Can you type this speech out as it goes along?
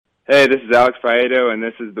Hey, this is Alex Faedo, and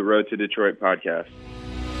this is the Road to Detroit podcast.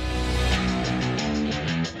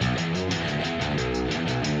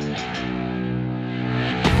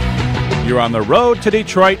 You're on the Road to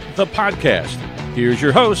Detroit, the podcast. Here's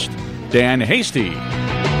your host, Dan Hasty.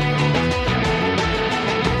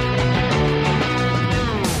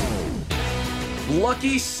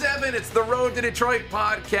 Lucky 7, it's the Road to Detroit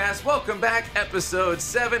podcast. Welcome back, episode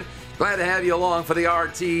 7. Glad to have you along for the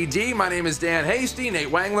RTD. My name is Dan Hasty. Nate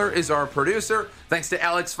Wangler is our producer. Thanks to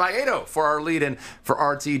Alex Faedo for our lead-in for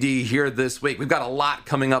RTD here this week. We've got a lot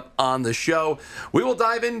coming up on the show. We will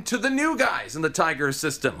dive into the new guys in the Tigers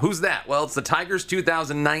system. Who's that? Well, it's the Tigers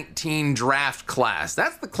 2019 draft class.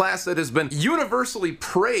 That's the class that has been universally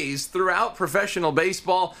praised throughout professional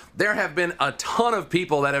baseball. There have been a ton of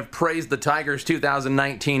people that have praised the Tigers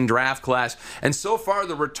 2019 draft class, and so far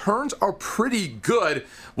the returns are pretty good.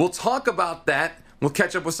 We'll talk about that. We'll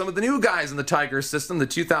catch up with some of the new guys in the Tigers system, the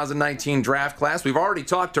 2019 draft class. We've already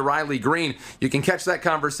talked to Riley Green. You can catch that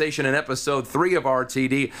conversation in episode 3 of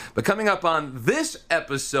RTD. But coming up on this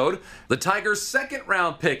episode, the Tigers'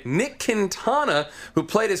 second-round pick, Nick Quintana, who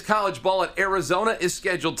played his college ball at Arizona, is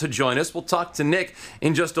scheduled to join us. We'll talk to Nick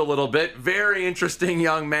in just a little bit. Very interesting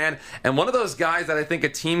young man, and one of those guys that I think a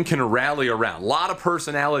team can rally around. A lot of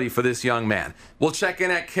personality for this young man. We'll check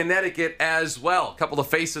in at Connecticut as well. A couple of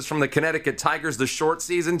faces from the Connecticut Tigers, the short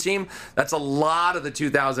season team. That's a lot of the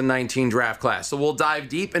 2019 draft class. So we'll dive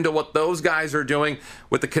deep into what those guys are doing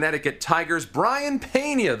with the Connecticut Tigers. Brayan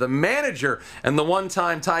Pena, the manager and the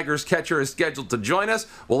one-time Tigers catcher, is scheduled to join us.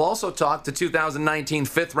 We'll also talk to 2019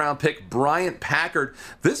 fifth-round pick Bryant Packard.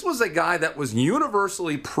 This was a guy that was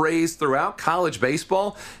universally praised throughout college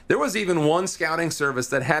baseball. There was even one scouting service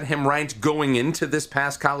that had him ranked going into this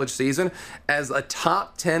past college season as a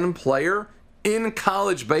top 10 player in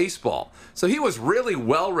college baseball. So he was really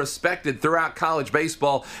well respected throughout college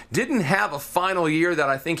baseball. Didn't have a final year that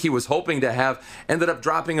I think he was hoping to have. Ended up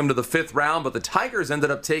dropping him to the 5th round, but the Tigers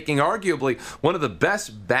ended up taking arguably one of the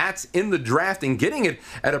best bats in the draft and getting it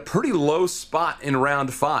at a pretty low spot in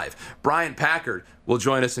round 5. Bryant Packard will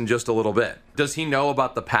join us in just a little bit. Does he know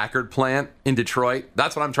about the Packard plant in Detroit?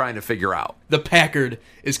 That's what I'm trying to figure out. The Packard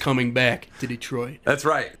is coming back to Detroit. That's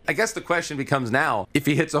right. I guess the question becomes now, if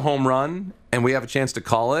he hits a home run and we have a chance to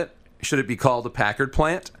call it, should it be called the Packard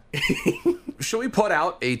plant? Should we put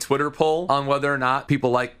out a Twitter poll on whether or not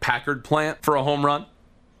people like Packard plant for a home run?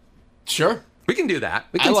 Sure. We can do that.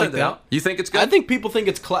 We can send it out. You think it's good? I think people think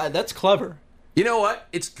that's clever. You know what?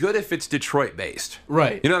 It's good if it's Detroit-based.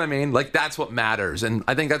 Right. You know what I mean? Like, that's what matters, and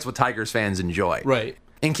I think that's what Tigers fans enjoy. Right.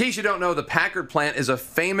 In case you don't know, the Packard plant is a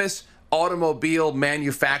famous automobile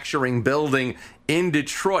manufacturing building in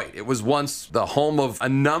Detroit. It was once the home of a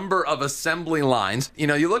number of assembly lines. You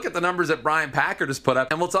know, you look at the numbers that Bryant Packard has put up,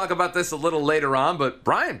 and we'll talk about this a little later on, but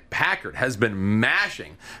Bryant Packard has been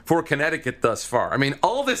mashing for Connecticut thus far. I mean,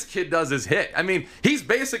 all this kid does is hit. I mean, he's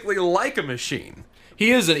basically like a machine.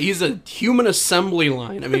 He's a human assembly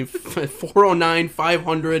line. I mean, 409,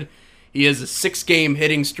 500. He has a 6-game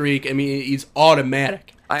hitting streak. I mean, he's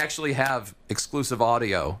automatic. I actually have exclusive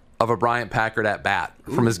audio of a Bryant Packard at bat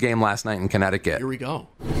from his game last night in Connecticut. Here we go.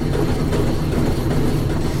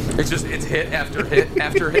 It's hit after hit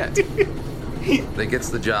after hit that gets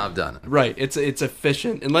the job done. Right. It's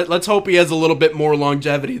efficient. And let's hope he has a little bit more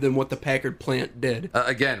longevity than what the Packard plant did.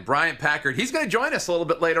 Again, Bryant Packard, he's going to join us a little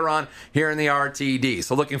bit later on here in the RTD.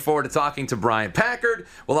 So looking forward to talking to Bryant Packard.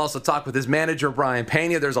 We'll also talk with his manager, Brayan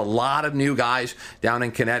Pena. There's a lot of new guys down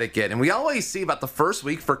in Connecticut. And we always see about the first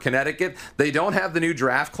week for Connecticut, they don't have the new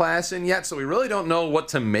draft class in yet. So we really don't know what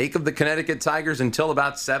to make of the Connecticut Tigers until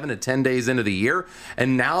about 7 to 10 days into the year.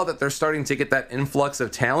 And now that they're starting to get that influx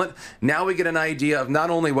of talent, now we get an idea of not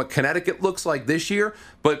only what Connecticut looks like this year,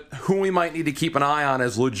 but who we might need to keep an eye on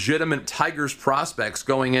as legitimate Tigers prospects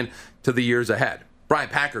going into the years ahead.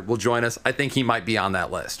 Bryant Packard will join us. I think he might be on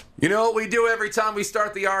that list. You know what we do every time we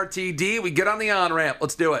start the RTD? We get on the on-ramp.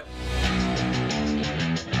 Let's do it.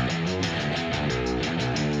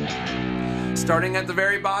 Starting at the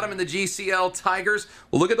very bottom in the GCL Tigers,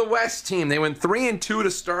 we'll look at the West team. They went 3-2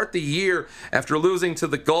 to start the year after losing to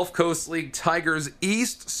the Gulf Coast League Tigers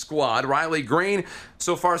East squad. Riley Green,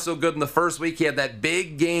 so far so good in the first week. He had that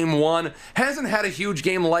big game 1. Hasn't had a huge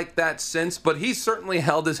game like that since, but he's certainly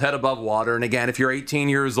held his head above water. And again, if you're 18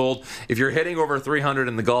 years old, if you're hitting over 300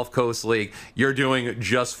 in the Gulf Coast League, you're doing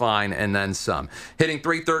just fine and then some. Hitting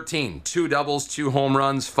 .313, 2 doubles, 2 home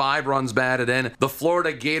runs, 5 runs batted in. The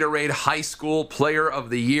Florida Gatorade High School Player of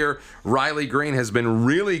the Year. Riley Green has been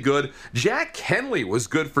really good. Jack Henley was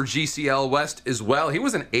good for GCL West as well. He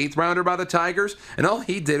was an 8th rounder by the Tigers, and all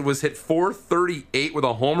he did was hit .438 8 with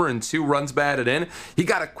a homer and 2 runs batted in. He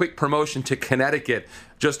got a quick promotion to Connecticut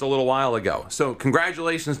just a little while ago. So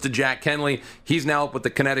congratulations to Jack Kenley. He's now up with the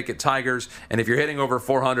Connecticut Tigers, and if you're hitting over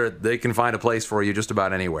 400, they can find a place for you just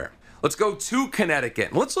about anywhere. Let's go to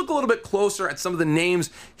Connecticut. Let's look a little bit closer at some of the names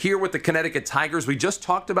here with the Connecticut Tigers. We just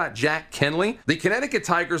talked about Jack Kenley. The Connecticut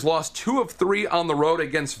Tigers lost 2 of 3 on the road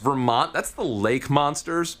against Vermont. That's the Lake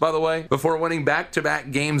Monsters, by the way, before winning back-to-back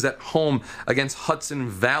games at home against Hudson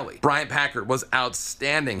Valley. Bryant Packard was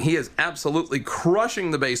outstanding. He is absolutely crushing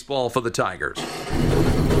the baseball for the Tigers.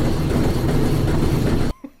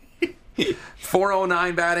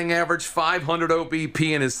 409 batting average, 500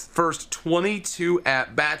 OBP in his first 22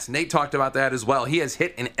 at-bats. Nate talked about that as well. He has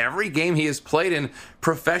hit in every game he has played in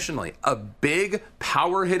professionally. A big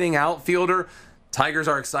power-hitting outfielder. Tigers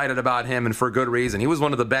are excited about him, and for good reason. He was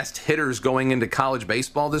one of the best hitters going into college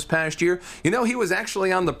baseball this past year. You know, he was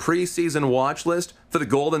actually on the preseason watch list for the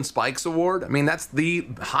Golden Spikes Award. I mean, that's the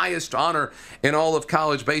highest honor in all of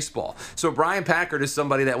college baseball. So Bryant Packard is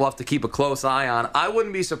somebody that we'll have to keep a close eye on. I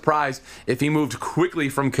wouldn't be surprised if he moved quickly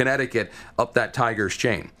from Connecticut up that Tigers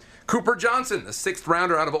chain. Cooper Johnson, the 6th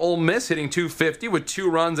rounder out of Ole Miss, hitting .250 with 2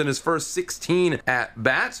 runs in his first 16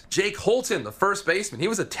 at-bats. Jake Holton, the first baseman, he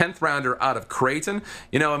was a 10th rounder out of Creighton.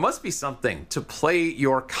 You know, it must be something to play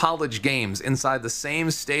your college games inside the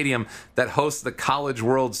same stadium that hosts the College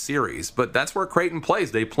World Series. But that's where Creighton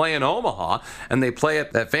plays. They play in Omaha, and they play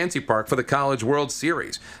at that fancy park for the College World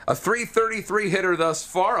Series. A .333 hitter thus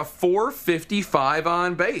far, a .455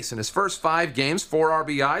 on base. In his first 5 games, 4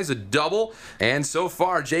 RBIs, a double, and so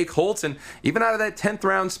far, Jake Holton, even out of that 10th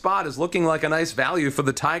round spot, is looking like a nice value for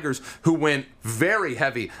the Tigers, who went very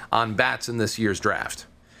heavy on bats in this year's draft.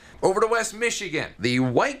 Over to West Michigan. The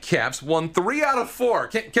Whitecaps won 3 out of 4.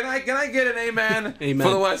 Can I get an amen, Amen.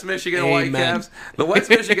 for the West Michigan Amen. Whitecaps? The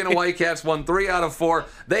West Michigan Whitecaps won 3 out of 4.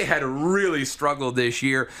 They had really struggled this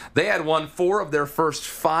year. They had won 4 of their first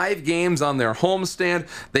 5 games on their homestand.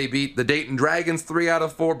 They beat the Dayton Dragons 3 out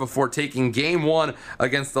of 4 before taking Game 1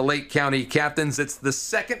 against the Lake County Captains. It's the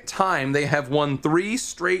second time they have won 3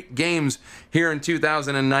 straight games here in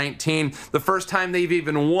 2019. The first time they've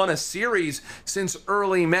even won a series since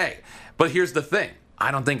early May. But here's the thing.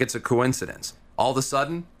 I don't think it's a coincidence. All of a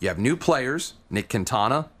sudden, you have new players, Nick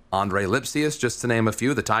Quintana, Andre Lipsius, just to name a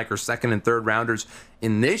few, the Tigers' 2nd and 3rd rounders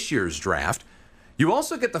in this year's draft. You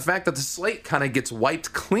also get the fact that the slate kind of gets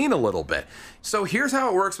wiped clean a little bit. So here's how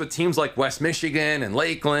it works with teams like West Michigan and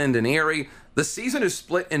Lakeland and Erie. The season is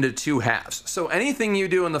split into 2 halves. So anything you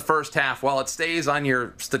do in the first half, while it stays on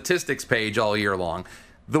your statistics page all year long,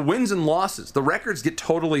 the wins and losses, the records get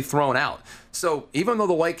totally thrown out. So even though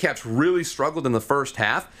the Whitecaps really struggled in the first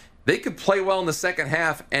half, they could play well in the second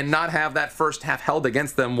half and not have that first half held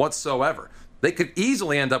against them whatsoever. They could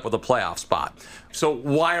easily end up with a playoff spot. So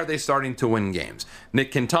why are they starting to win games?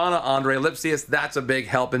 Nick Quintana, Andre Lipsius, that's a big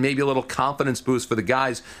help and maybe a little confidence boost for the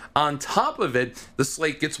guys. On top of it, the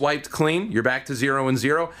slate gets wiped clean. You're back to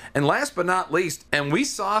 0-0. And last but not least, and we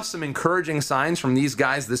saw some encouraging signs from these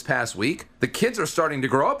guys this past week, the kids are starting to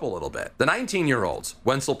grow up a little bit. The 19-year-olds,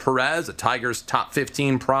 Wenzel Perez, a Tigers top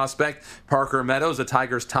 15 prospect, Parker Meadows, a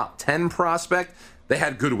Tigers top 10 prospect, they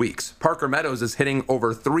had good weeks. Parker Meadows is hitting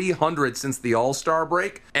over 300 since the All-Star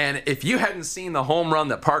break. And if you hadn't seen the home run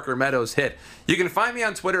that Parker Meadows hit, you can find me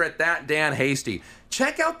on Twitter at that Dan Hasty.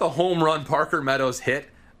 Check out the home run Parker Meadows hit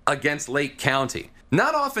against Lake County.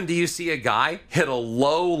 Not often do you see a guy hit a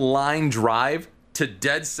low line drive to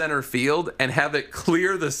dead center field and have it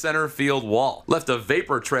clear the center field wall. Left a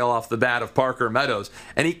vapor trail off the bat of Parker Meadows,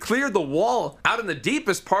 and he cleared the wall out in the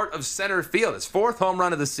deepest part of center field. His 4th home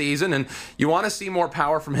run of the season, and you want to see more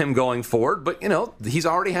power from him going forward, but, you know, he's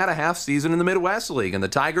already had a half season in the Midwest League, and the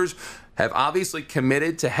Tigers have obviously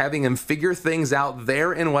committed to having him figure things out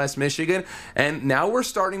there in West Michigan, and now we're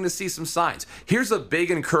starting to see some signs. Here's a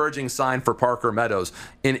big encouraging sign for Parker Meadows.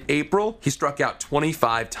 In April, he struck out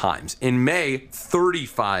 25 times. In May,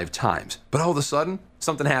 35 times. But all of a sudden,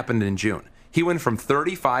 something happened in June. He went from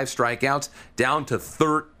 35 strikeouts down to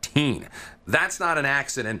 13. That's not an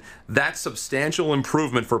accident. That's substantial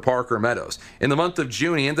improvement for Parker Meadows. In the month of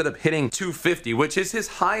June, he ended up hitting .250, which is his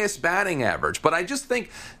highest batting average. But I just think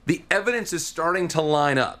the evidence is starting to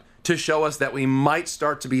line up to show us that we might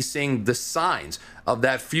start to be seeing the signs of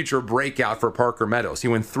that future breakout for Parker Meadows. He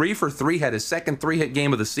went 3 for 3, had his second 3-hit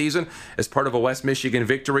game of the season as part of a West Michigan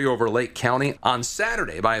victory over Lake County on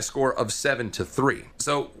Saturday by a score of 7-3.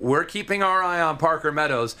 So we're keeping our eye on Parker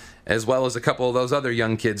Meadows as well as a couple of those other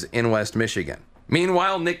young kids in West Michigan.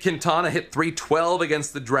 Meanwhile, Nick Quintana hit .312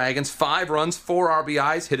 against the Dragons, 5 runs, 4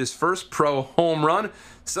 RBIs, hit his first pro home run.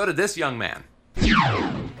 So did this young man.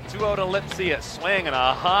 2-0 to Lipsia, swing and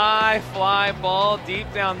a high fly ball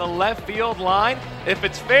deep down the left field line. If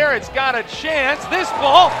it's fair, it's got a chance. This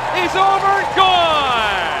ball is over and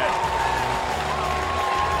gone!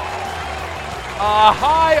 A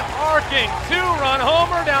high arcing 2-run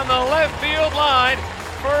homer down the left field line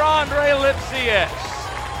for Andre Lipsius.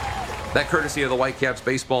 That courtesy of the Whitecaps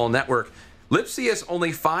Baseball Network. Lipsius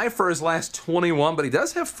only 5 for his last 21, but he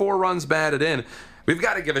does have 4 runs batted in. We've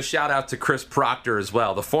got to give a shout out to Chris Proctor as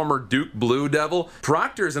well, the former Duke Blue Devil.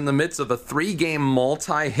 Proctor's in the midst of a 3-game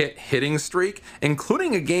multi-hit hitting streak,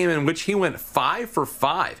 including a game in which he went 5 for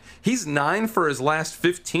 5. He's 9 for his last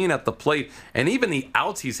 15 at the plate, and even the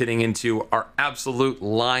outs he's hitting into are absolute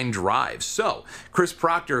line drives. So, Chris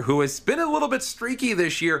Proctor, who has been a little bit streaky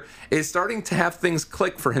this year, is starting to have things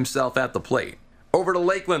click for himself at the plate. Over to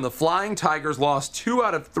Lakeland, the Flying Tigers lost 2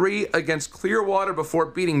 out of 3 against Clearwater before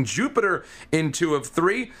beating Jupiter in 2 of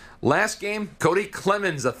 3. Last game, Cody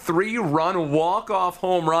Clemens, a 3-run walk-off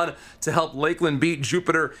home run to help Lakeland beat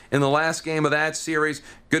Jupiter in the last game of that series.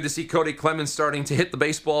 Good to see Cody Clemens starting to hit the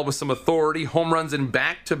baseball with some authority. Home runs in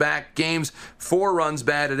back-to-back games, 4 runs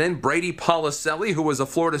batted in. Brady Policelli, who was a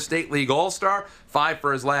Florida State League All-Star, 5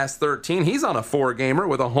 for his last 13. He's on a 4-gamer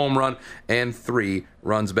with a home run and 3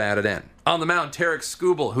 runs batted in. On the mound, Tarek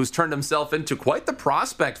Skubal, who's turned himself into quite the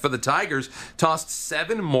prospect for the Tigers, tossed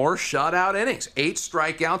 7 more shutout innings, 8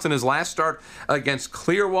 strikeouts in his last start against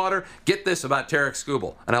Clearwater. Get this about Tarek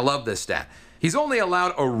Skubal, and I love this stat. He's only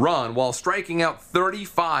allowed a run while striking out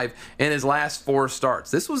 35 in his last 4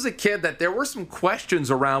 starts. This was a kid that there were some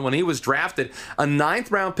questions around when he was drafted, a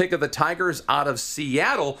 9th-round pick of the Tigers out of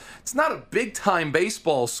Seattle. It's not a big-time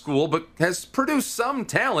baseball school, but has produced some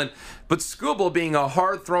talent. But Skubal, being a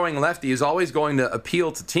hard-throwing lefty, is always going to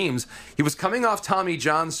appeal to teams. He was coming off Tommy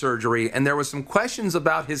John surgery, and there was some questions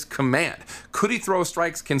about his command. Could he throw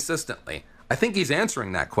strikes consistently? I think he's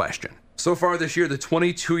answering that question. So far this year, the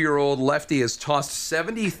 22-year-old lefty has tossed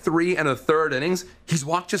 73 1/3 innings. He's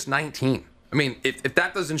walked just 19. I mean, if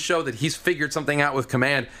that doesn't show that he's figured something out with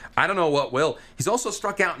command, I don't know what will. He's also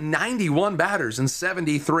struck out 91 batters in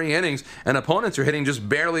 73 innings, and opponents are hitting just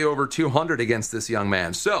barely over 200 against this young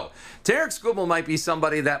man. So, Tarek Skubal might be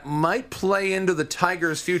somebody that might play into the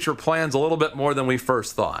Tigers' future plans a little bit more than we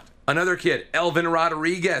first thought. Another kid, Elvin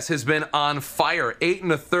Rodriguez, has been on fire. 8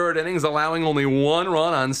 1/3 innings, allowing only 1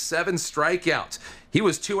 run on 7 strikeouts. He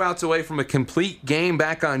was 2 outs away from a complete game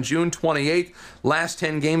back on June 28th. Last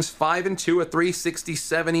 10 games, 5-2, a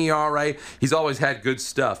 3.67 ERA. He's always had good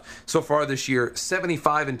stuff. So far this year,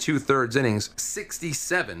 75 2/3 innings,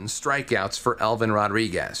 67 strikeouts for Elvin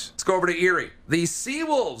Rodriguez. Let's go over to Erie. The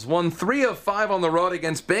Seawolves won 3 of 5 on the road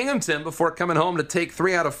against Binghamton before coming home to take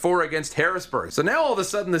 3 out of 4 against Harrisburg. So now all of a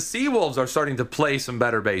sudden the Seawolves are starting to play some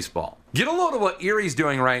better baseball. Get a load of what Erie's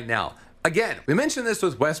doing right now. Again, we mentioned this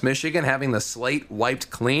with West Michigan having the slate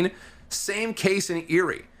wiped clean. Same case in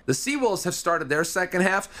Erie. The Seawolves have started their second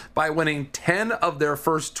half by winning 10 of their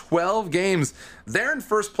first 12 games. They're in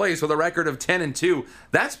first place with a record of 10-2.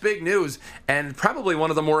 That's big news, and probably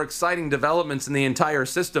one of the more exciting developments in the entire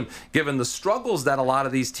system, given the struggles that a lot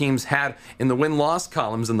of these teams had in the win-loss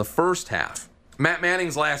columns in the first half. Matt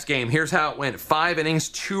Manning's last game, here's how it went. 5 innings,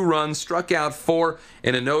 2 runs, struck out 4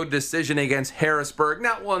 in a no decision against Harrisburg.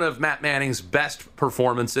 Not one of Matt Manning's best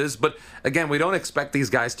performances, but again, we don't expect these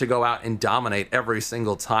guys to go out and dominate every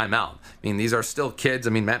single time out. I mean, these are still kids. I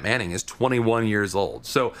mean, Matt Manning is 21 years old,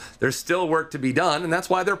 so there's still work to be done, and that's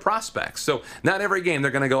why they're prospects. So not every game they're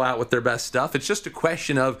going to go out with their best stuff. It's just a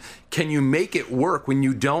question of, can you make it work when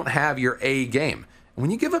you don't have your A game? When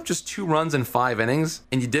you give up just 2 runs in 5 innings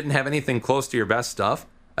and you didn't have anything close to your best stuff,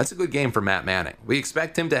 that's a good game for Matt Manning. We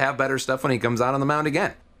expect him to have better stuff when he comes out on the mound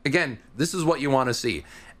again. Again, this is what you want to see.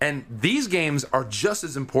 And these games are just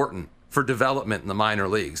as important for development in the minor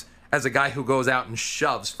leagues as a guy who goes out and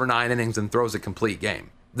shoves for 9 innings and throws a complete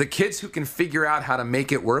game. The kids who can figure out how to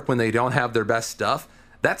make it work when they don't have their best stuff,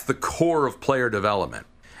 that's the core of player development.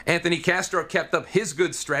 Anthony Castro kept up his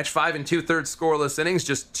good stretch, 5 2/3 scoreless innings,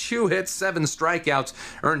 just 2 hits, 7 strikeouts,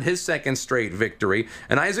 earned his second straight victory.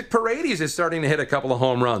 And Isaac Paredes is starting to hit a couple of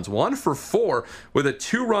home runs, 1 for 4 with a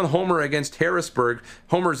 2-run homer against Harrisburg,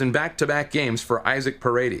 homers in back-to-back games for Isaac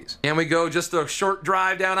Paredes. And we go just a short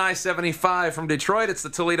drive down I-75 from Detroit. It's the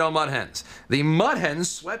Toledo Mud Hens. The Mud Hens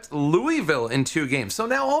swept Louisville in 2 games. So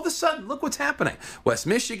now all of a sudden, look what's happening. West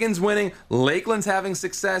Michigan's winning, Lakeland's having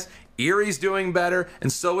success, Erie's doing better,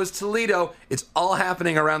 and so is Toledo. It's all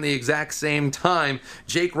happening around the exact same time.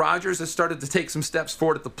 Jake Rogers has started to take some steps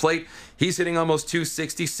forward at the plate. He's hitting almost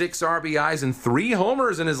 266 RBIs and 3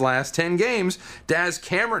 homers in his last 10 games. Daz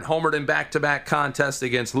Cameron homered in back-to-back contests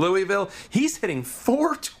against Louisville. He's hitting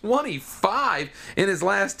 425 in his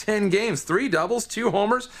last 10 games. 3 doubles, 2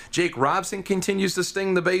 homers. Jake Robson continues to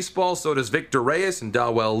sting the baseball. So does Victor Reyes and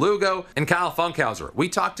Dalwell Lugo. And Kyle Funkhauser. We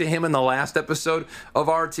talked to him in the last episode of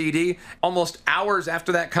RTD. Almost hours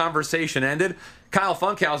after that conversation ended, Kyle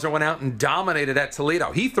Funkhauser went out and dominated at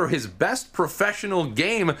Toledo. He threw his best professional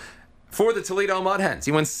game for the Toledo Mud Hens.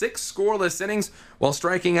 He went 6 scoreless innings while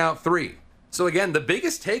striking out 3. So again, the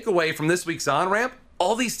biggest takeaway from this week's on-ramp,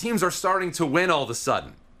 all these teams are starting to win all of a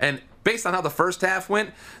sudden. And based on how the first half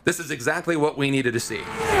went, this is exactly what we needed to see.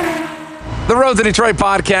 The Road to Detroit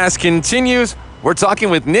podcast continues. We're talking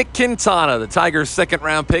with Nick Quintana, the Tigers'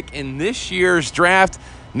 second-round pick in this year's draft.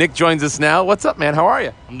 Nick joins us now. What's up, man? How are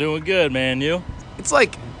you? I'm doing good, man. You? It's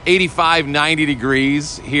like 85, 90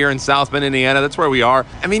 degrees here in South Bend, Indiana. That's where we are.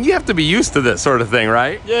 I mean, you have to be used to this sort of thing,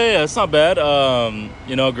 right? Yeah, it's not bad.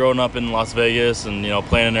 Growing up in Las Vegas and,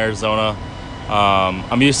 playing in Arizona,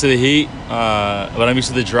 I'm used to the heat, but I'm used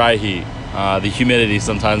to the dry heat. The humidity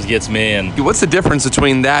sometimes gets me. And what's the difference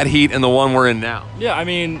between that heat and the one we're in now? Yeah, I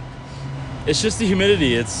mean, it's just the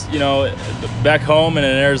humidity. It's, back home and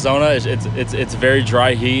in Arizona, it's very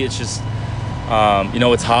dry heat. It's just,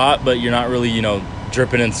 it's hot, but you're not really,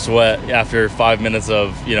 dripping in sweat after 5 minutes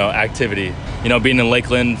of, activity. Being in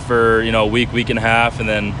Lakeland for, a week and a half, and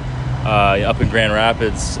then up in Grand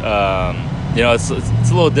Rapids, it's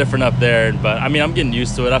a little different up there. But, I mean, I'm getting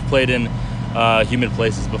used to it. I've played in humid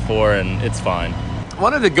places before, and it's fine. I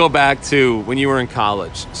wanted to go back to when you were in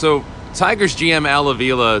college. So Tigers GM Al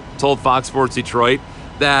Avila told Fox Sports Detroit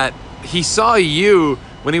that he saw you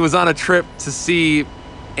when he was on a trip to see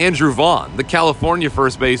Andrew Vaughn, the California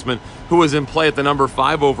first baseman, who was in play at the number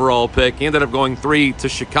 5 overall pick. He ended up going 3 to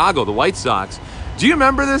Chicago, the White Sox. Do you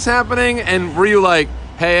remember this happening? And were you like,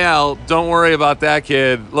 hey, Al, don't worry about that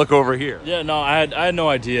kid. Look over here. Yeah, no, I had no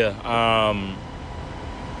idea.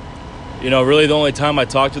 Really the only time I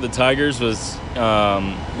talked to the Tigers was,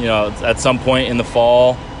 at some point in the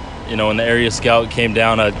fall, when the area scout came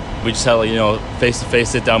down, we just had face-to-face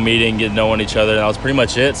sit-down meeting, get knowing each other, and that was pretty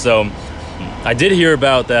much it. So I did hear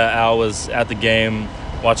about that Al was at the game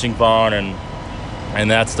watching Vaughn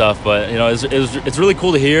and that stuff, but it's really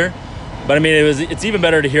cool to hear. But I mean, it's even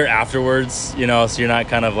better to hear afterwards, so you're not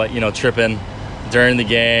kind of like tripping during the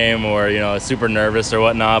game or super nervous or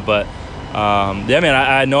whatnot. But yeah, man,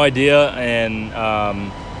 I had no idea, and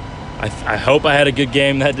I hope I had a good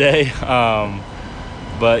game that day.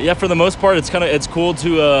 But yeah, for the most part, it's cool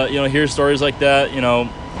to hear stories like that.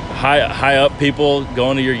 High up people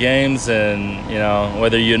going to your games, and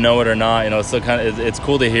whether you know it or not, it's still it's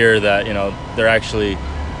cool to hear that they're actually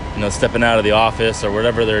stepping out of the office or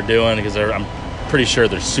whatever they're doing, because I'm pretty sure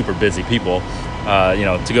they're super busy people.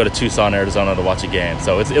 To go to Tucson, Arizona to watch a game,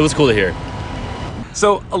 so it was cool to hear.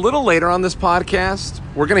 So a little later on this podcast,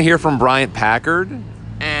 we're going to hear from Bryant Packard,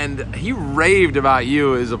 and he raved about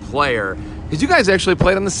you as a player. Because you guys actually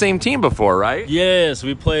played on the same team before, right? Yes,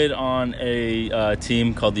 we played on a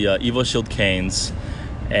team called the Evo Shield Canes,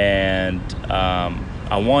 and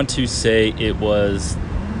I want to say it was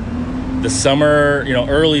the summer,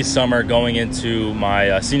 early summer going into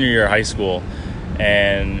my senior year of high school.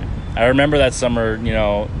 And I remember that summer,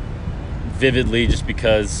 vividly, just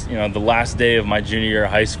because, the last day of my junior year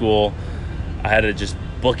of high school, I had to just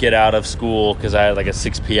book it out of school because I had like a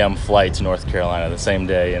 6 p.m. flight to North Carolina the same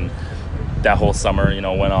day. And that whole summer,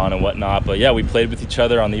 went on and whatnot. But yeah, we played with each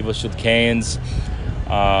other on the Evo Shield Canes.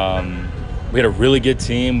 We had a really good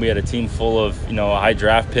team. We had a team full of, high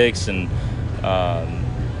draft picks and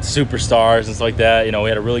superstars and stuff like that. We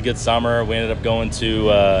had a really good summer. We ended up going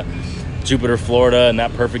to Jupiter, Florida, in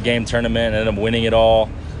that perfect game tournament, and ended up winning it all.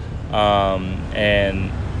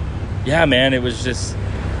 And yeah, man, it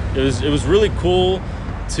was really cool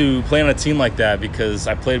to play on a team like that, because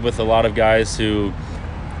I played with a lot of guys who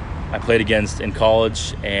I played against in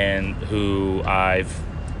college and who I've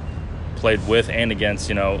played with and against,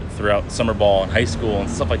 throughout summer ball and high school and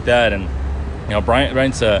stuff like that. And,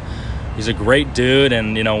 Bryant's he's a great dude.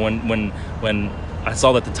 And, when I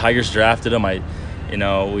saw that the Tigers drafted him, we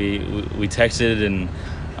texted, and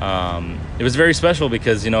it was very special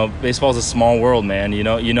because, baseball is a small world, man.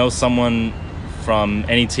 Someone from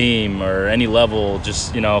any team or any level,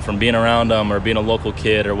 just, from being around them or being a local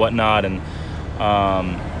kid or whatnot. And,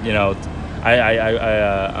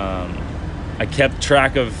 I kept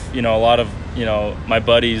track of, a lot of, my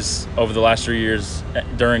buddies over the last 3 years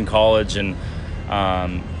during college. And,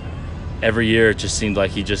 every year it just seemed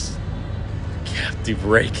like he just kept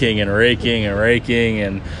raking, and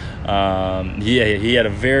he had a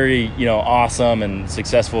very awesome and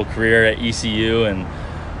successful career at ECU, and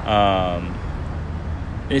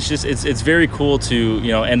it's very cool to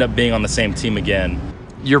end up being on the same team again.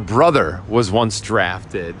 Your brother was once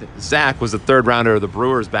drafted. Zach was a third rounder of the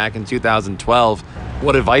Brewers back in 2012.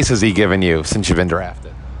 What advice has he given you since you've been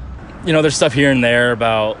drafted? There's stuff here and there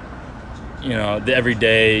about the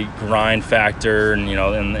everyday grind factor, and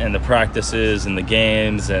and the practices and the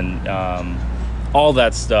games and all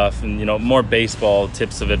that stuff, and more baseball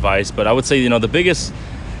tips of advice. But I would say the biggest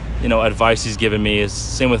advice he's given me is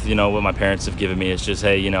same with what my parents have given me, is just,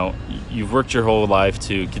 hey, you've worked your whole life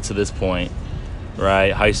to get to this point,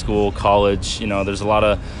 right? High school, college, there's a lot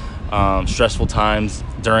of stressful times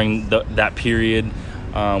during that period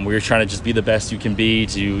where you're trying to just be the best you can be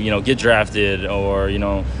to get drafted or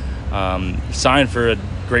sign for a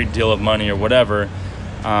great deal of money or whatever.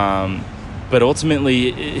 But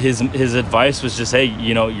ultimately his advice was just, hey,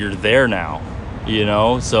 you're there now,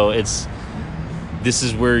 so this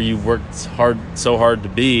is where you worked so hard to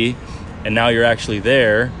be, and now you're actually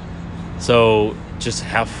there. So just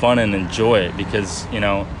have fun and enjoy it, because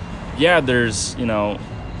there's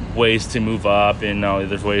ways to move up, and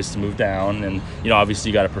there's ways to move down, and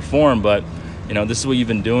obviously you got to perform, but this is what you've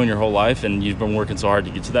been doing your whole life, and you've been working so hard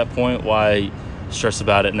to get to that point. Why stress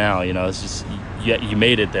about it now? It's just you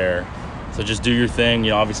made it there, so just do your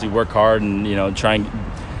thing. Obviously work hard and try and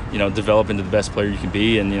develop into the best player you can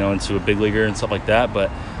be, and into a big leaguer and stuff like that.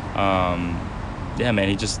 But yeah, man,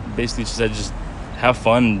 he just basically just said, just have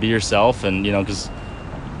fun and be yourself, and because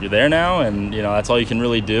you're there now, and that's all you can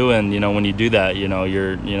really do. And when you do that,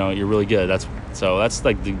 you're really good. That's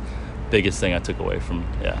like the biggest thing I took away from.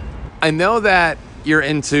 Yeah, I know that you're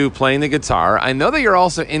into playing the guitar. I know that you're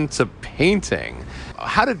also into painting.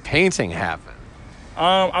 How did painting happen?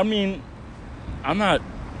 I mean, I'm not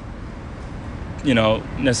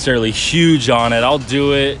necessarily huge on it. I'll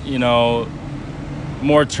do it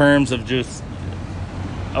more terms of just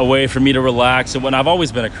a way for me to relax. And when I've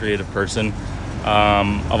always been a creative person,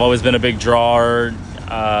 I've always been a big drawer,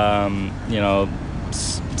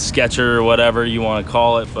 sketcher, or whatever you want to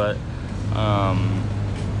call it. But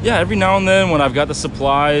yeah, every now and then when I've got the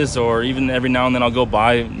supplies, or even every now and then I'll go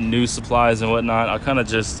buy new supplies and whatnot, I'll kind of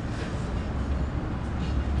just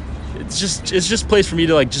it's just a place for me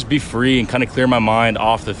to just be free and kind of clear my mind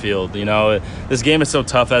off the field. This game is so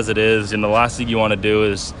tough as it is, and the last thing you want to do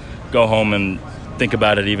is go home and think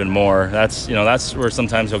about it even more. That's where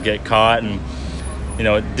sometimes you'll get caught and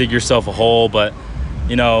dig yourself a hole. But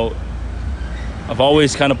I've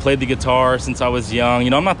always kind of played the guitar since I was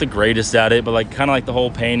young. I'm not the greatest at it, but kind of the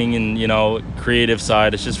whole painting and creative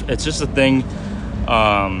side, it's just a thing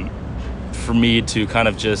for me to kind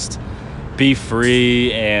of just be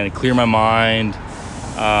free and clear my mind,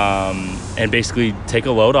 and basically take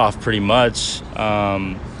a load off pretty much.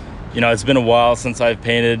 It's been a while since I've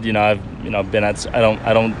painted. I've been at,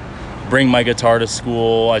 I don't bring my guitar to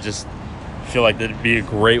school. I just feel like that'd be a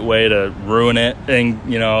great way to ruin it, and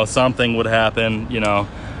something would happen.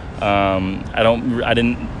 I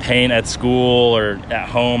didn't paint at school or at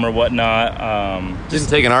home or whatnot. Didn't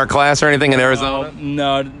take an art class or anything in Arizona?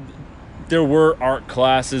 No, there were art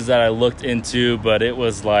classes that I looked into, but it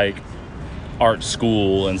was like art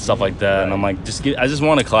school and stuff like that. Right. And I'm like, I just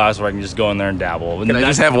want a class where I can just go in there and dabble. Can I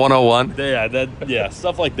just have 101? Yeah,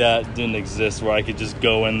 stuff like that didn't exist, where I could just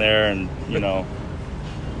go in there and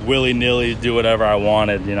willy-nilly do whatever I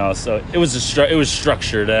wanted. So it was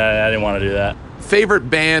structured. I didn't want to do that. Favorite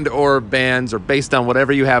band or bands, or based on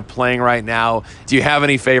whatever you have playing right now, do you have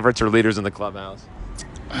any favorites or leaders in the clubhouse?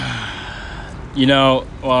 While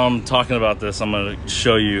I'm talking about this, I'm going to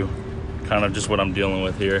show you kind of just what I'm dealing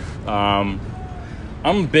with here.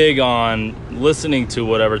 I'm big on listening to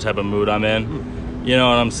whatever type of mood I'm in. You know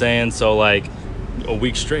what I'm saying? So a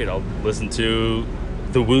week straight, I'll listen to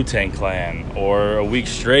the Wu-Tang Clan, or a week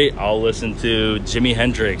straight I'll listen to Jimi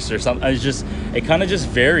Hendrix or something. It kind of just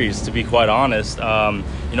varies, to be quite honest.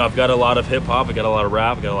 I've got a lot of hip-hop, I've got a lot of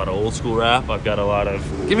rap, I've got a lot of old school rap, I've got a lot of...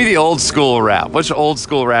 Give me the old school rap. Which old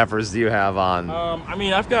school rappers do you have on?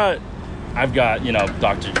 I've got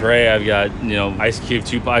Dr. Dre, I've got Ice Cube,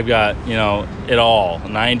 Tupac, I've got it all.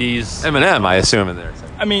 90s. Eminem, I assume, in there.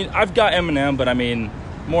 I've got Eminem, but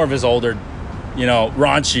more of his older,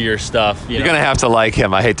 raunchier stuff. You're gonna have to like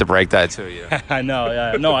him. I hate to break that to you. I know.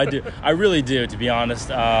 Yeah, no, I do. I really do, to be honest.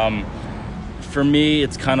 For me,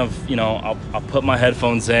 it's kind of I'll put my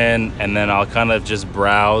headphones in, and then I'll kind of just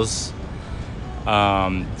browse.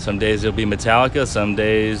 Some days it'll be Metallica. Some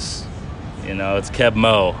days, You know, it's Keb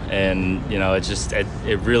Mo, and you know,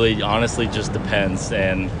 it really honestly just depends.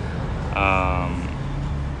 And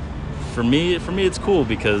for me, it's cool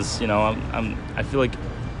because you know I feel like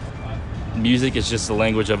music is just a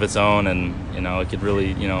language of its own, and you know, it could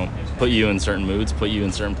really, you know, put you in certain moods, put you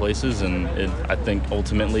in certain places, and I think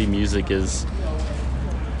ultimately music is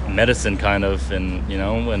medicine kind of. And you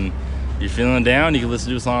know, when you're feeling down, you can listen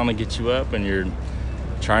to a song to get you up, and you're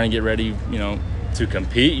trying to get ready, you know, to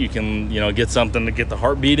compete, you can, you know, get something to get the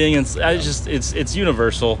heart beating, and it's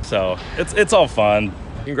universal, so it's all fun.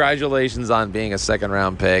 Congratulations on being a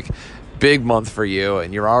second-round pick. Big month for you,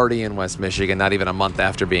 and you're already in West Michigan, not even a month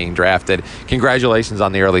after being drafted. Congratulations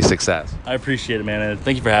on the early success. I appreciate it, man, and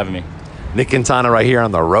thank you for having me. Nick Quintana right here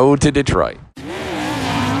on the road to Detroit.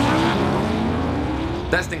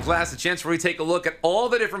 Best in Class, a chance where we take a look at all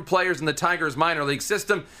the different players in the Tigers minor league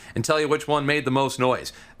system and tell you which one made the most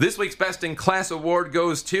noise. This week's Best in Class award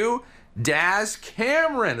goes to Daz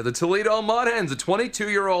Cameron of the Toledo Mud Hens, a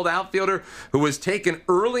 22-year-old outfielder who was taken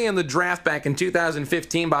early in the draft back in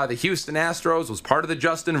 2015 by the Houston Astros, was part of the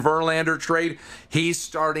Justin Verlander trade. He's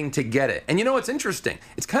starting to get it. And you know what's interesting?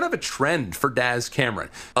 It's kind of a trend for Daz Cameron.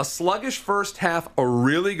 A sluggish first half, a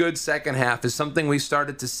really good second half is something we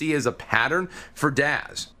started to see as a pattern for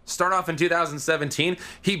Daz. Start off in 2017,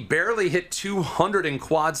 he barely hit 200 in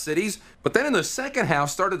Quad Cities, but then in the second half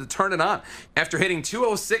started to turn it on. After hitting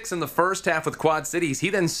 206 in the first half with Quad Cities, he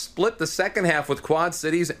then split the second half with Quad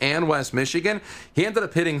Cities and West Michigan. He ended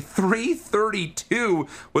up hitting 332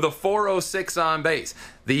 with a 406 on base.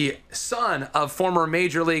 The son of former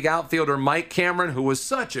Major League outfielder Mike Cameron, who was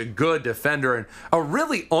such a good defender and a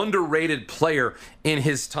really underrated player in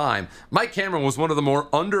his time. Mike Cameron was one of the more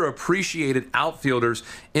underappreciated outfielders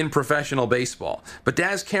in professional baseball. But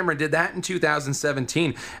Daz Cameron did that in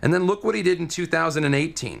 2017, and then look what he did in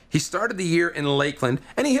 2018. He started the year in Lakeland,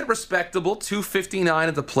 and he hit respectable 259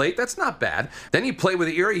 at the plate. That's not bad. Then he played with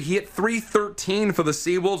Erie. He hit 313 for the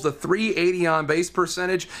Seawolves, a 380 on base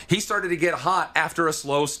percentage. He started to get hot after a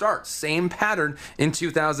slow start. Same pattern in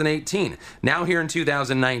 2018. Now here in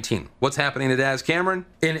 2019, what's happening to Daz Cameron?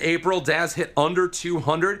 In April, Daz hit under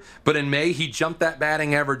 200, but in May, he jumped that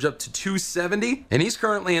batting average up to 270, and he's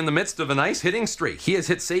currently in the midst of a nice hitting streak. He has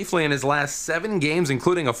hit safely in his last 7 games,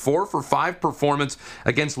 including a 4-for-5 performance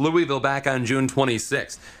against Louisville back on June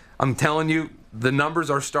 26th. I'm telling you, the numbers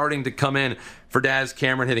are starting to come in for Daz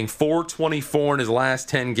Cameron, hitting .424 in his last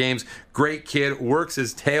 10 games. Great kid, works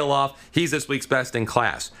his tail off. He's this week's Best in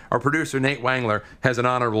Class. Our producer, Nate Wangler, has an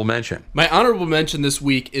honorable mention. My honorable mention this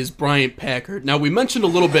week is Bryant Packard. Now, we mentioned a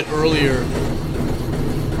little bit earlier,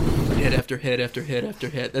 hit after hit after hit after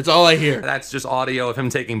hit. That's all I hear. That's just audio of him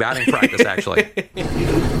taking batting practice, actually.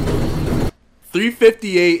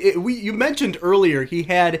 358. You mentioned earlier he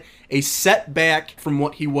had a setback from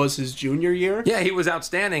what he was his junior year. Yeah, he was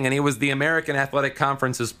outstanding, and he was the American Athletic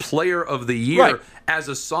Conference's Player of the Year as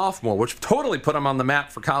a sophomore, which totally put him on the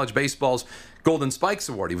map for college baseball's Golden Spikes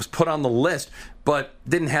Award. He was put on the list, but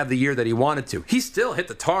didn't have the year that he wanted to. He still hit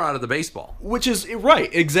the tar out of the baseball. Which is,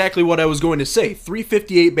 exactly what I was going to say.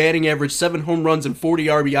 358 batting average, 7 home runs, and 40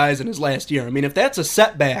 RBIs in his last year. I mean, if that's a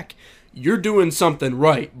setback, you're doing something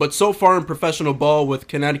right. But so far in professional ball with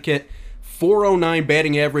Connecticut, 409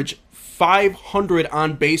 batting average, 500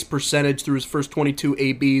 on base percentage through his first 22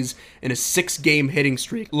 ABs, and a 6-game hitting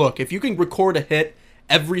streak. Look, if you can record a hit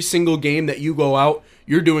every single game that you go out,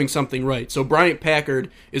 you're doing something right. So Bryant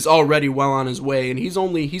Packard is already well on his way, and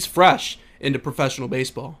he's fresh into professional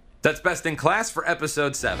baseball. That's Best in Class for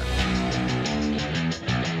episode 7.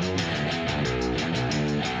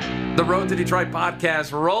 The Road to Detroit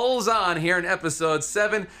podcast rolls on here in episode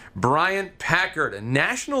 7. Bryant Packard, a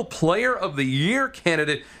National Player of the Year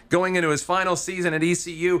candidate going into his final season at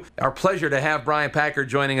ECU. Our pleasure to have Bryant Packard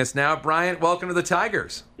joining us now. Bryant, welcome to the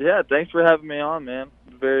Tigers. Yeah, thanks for having me on, man.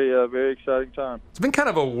 Very exciting time. It's been kind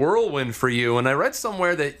of a whirlwind for you, and I read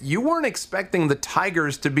somewhere that you weren't expecting the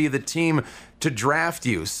Tigers to be the team to draft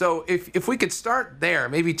you. So if we could start there,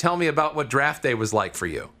 maybe tell me about what draft day was like for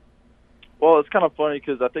you. Well, it's kind of funny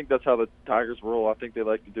because I think that's how the Tigers roll. I think they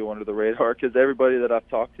like to do under the radar because everybody that I've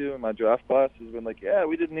talked to in my draft class has been like, yeah,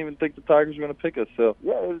 we didn't even think the Tigers were going to pick us. So,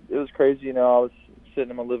 yeah, it was crazy. I was sitting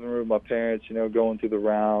in my living room with my parents, going through the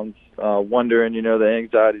rounds, wondering, the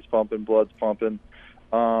anxiety's pumping, blood's pumping.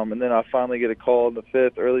 And then I finally get a call in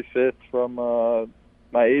the early fifth from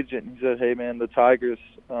my agent. He said, hey, man, the Tigers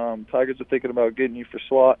are thinking about getting you for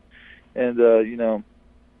slot. And,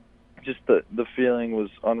 just the feeling was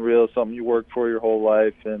unreal, something you work for your whole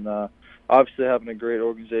life. And obviously having a great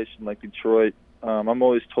organization like Detroit, I'm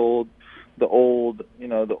always told the old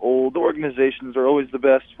organizations are always the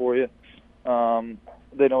best for you.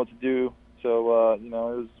 They know what to do. So, it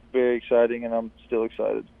was very exciting, and I'm still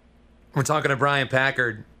excited. We're talking to Bryant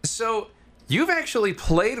Packard. So you've actually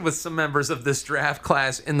played with some members of this draft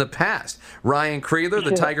class in the past. Ryan Kreidler,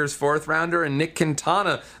 the Tigers' 4th rounder, and Nick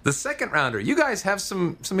Quintana, the 2nd rounder. You guys have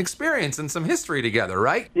some experience and some history together,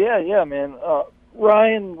 right? Yeah, man.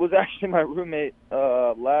 Ryan was actually my roommate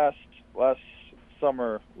last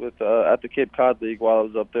summer with at the Cape Cod League while I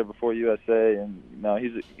was up there before USA, and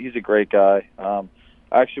he's a great guy.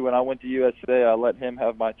 Actually, when I went to USA, I let him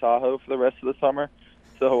have my Tahoe for the rest of the summer.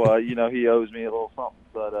 So, he owes me a little something.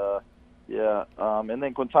 But, and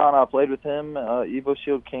then Quintana, I played with him, Evo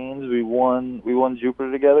Shield Canes. We won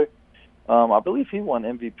Jupiter together. I believe he won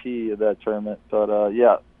MVP of that tournament. But,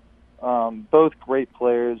 both great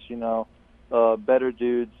players, better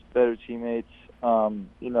dudes, better teammates. I'm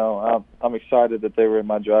excited that they were in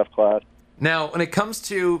my draft class. Now, when it comes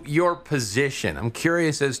to your position, I'm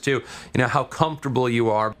curious as to, how comfortable you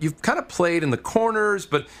are. You've kind of played in the corners,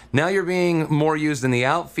 but now you're being more used in the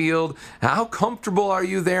outfield. How comfortable are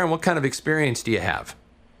you there, and what kind of experience do you have?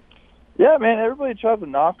 Yeah, man, everybody tries to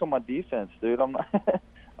knock on my defense, dude.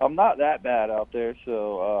 I'm not that bad out there.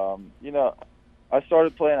 So, I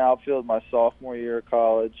started playing outfield my sophomore year of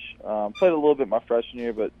college. Played a little bit my freshman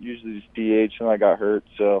year, but usually just DH, and I got hurt.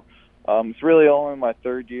 So it's really only my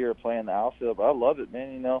 3rd year playing the outfield, but I love it,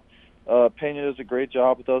 man. Pena does a great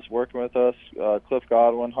job with us, working with us. Cliff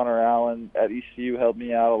Godwin, Hunter Allen at ECU helped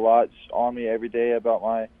me out a lot, just on me every day about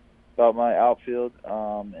my outfield.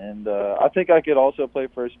 I think I could also play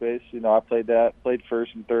first base. I played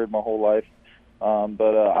first and third my whole life.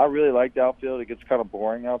 But I really like the outfield. It gets kind of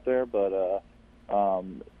boring out there, but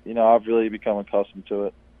I've really become accustomed to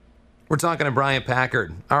it. We're talking to Bryant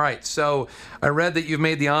Packard. All right, so I read that you've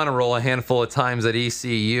made the honor roll a handful of times at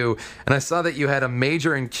ECU, and I saw that you had a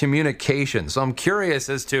major in communication. So I'm curious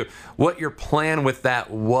as to what your plan with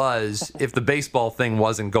that was if the baseball thing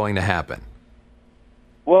wasn't going to happen.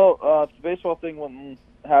 Well, if the baseball thing wouldn't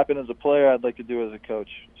happen as a player, I'd like to do as a coach.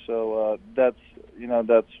 So that's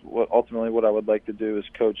ultimately what I would like to do is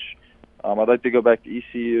coach. I'd like to go back to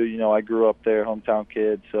ECU. I grew up there, hometown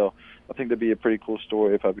kid, so I think that'd be a pretty cool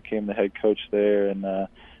story if I became the head coach there. And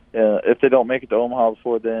if they don't make it to Omaha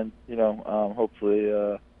before then,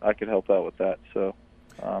 hopefully I could help out with that. So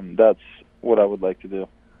that's what I would like to do.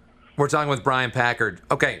 We're talking with Bryant Packard.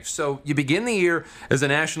 Okay, so you begin the year as a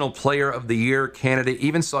National Player of the Year candidate,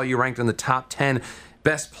 even saw you ranked in the top 10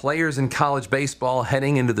 best players in college baseball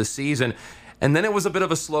heading into the season. And then it was a bit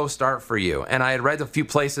of a slow start for you. And I had read a few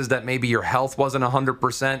places that maybe your health wasn't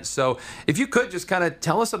 100%. So if you could just kind of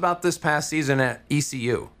tell us about this past season at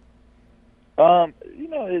ECU.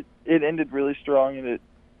 It ended really strong, and it,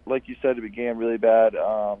 like you said, it began really bad.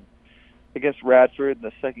 Against Radford in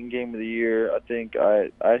the 2nd game of the year, I think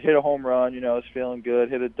I hit a home run. I was feeling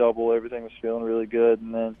good, hit a double, everything was feeling really good.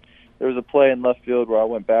 And then there was a play in left field where I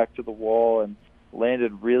went back to the wall and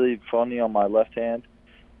landed really funny on my left hand.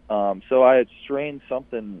 So I had strained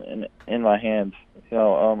something in my hand. I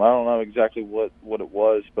don't know exactly what it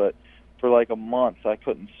was, but for like a month I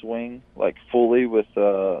couldn't swing like fully with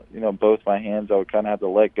both my hands. I would kind of have to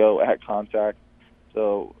let go at contact.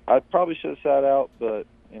 So I probably should have sat out, but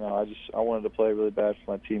I wanted to play really bad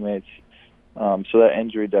for my teammates. So that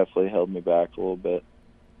injury definitely held me back a little bit.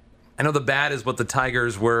 I know the bat is what the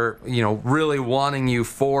Tigers were, really wanting you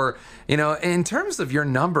for. In terms of your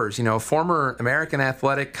numbers, former American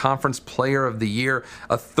Athletic Conference Player of the Year,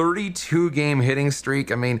 a 32-game hitting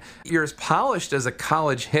streak. I mean, you're as polished as a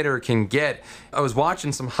college hitter can get. I was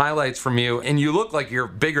watching some highlights from you, and you look like you're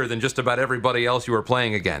bigger than just about everybody else you were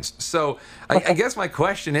playing against. So I guess my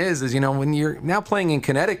question is, when you're now playing in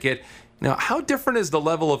Connecticut, how different is the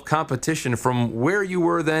level of competition from where you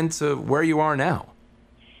were then to where you are now?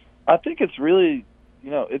 I think it's really,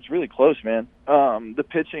 it's really close, man. The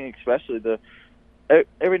pitching, especially,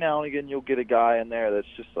 every now and again you'll get a guy in there that's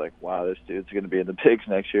just like, wow, this dude's going to be in the bigs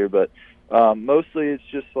next year. But mostly it's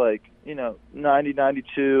just like, 90,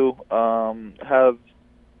 92,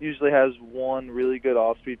 usually has one really good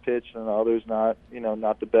off-speed pitch and the other's not,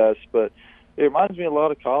 not the best. But it reminds me a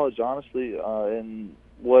lot of college, honestly, and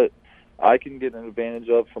what I can get an advantage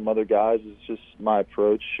of from other guys is just my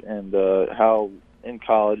approach and how in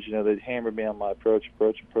college, they hammered me on my approach.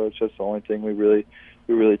 That's the only thing we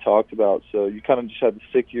really talked about. So you kind of just have to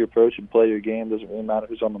stick to your approach and play your game. Doesn't really matter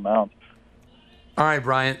who's on the mound. All right,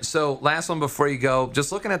 Bryant. So last one before you go,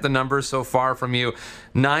 just looking at the numbers so far from you,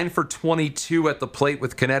 9 for 22 at the plate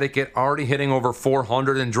with Connecticut, already hitting over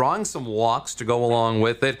 400 and drawing some walks to go along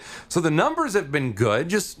with it. So the numbers have been good.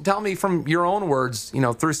 Just tell me from your own words,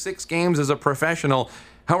 through 6 games as a professional,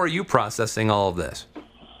 how are you processing all of this?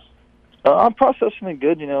 I'm processing it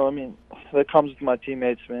good. that comes with my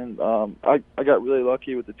teammates, man. I got really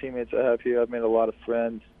lucky with the teammates I have here. I've made a lot of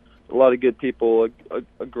friends, a lot of good people,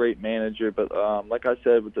 a great manager. But like I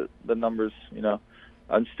said, with the numbers,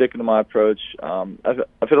 I'm sticking to my approach. I've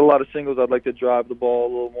hit a lot of singles. I'd like to drive the ball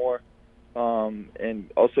a little more,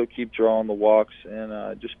 and also keep drawing the walks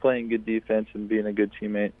and just playing good defense and being a good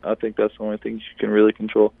teammate. I think that's the only things you can really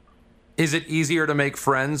control. Is it easier to make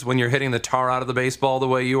friends when you're hitting the tar out of the baseball the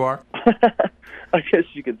way you are? I guess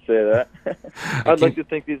you could say that. I'd like to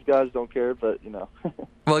think these guys don't care, but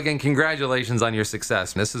Well, again, congratulations on your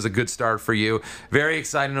success. This is a good start for you. Very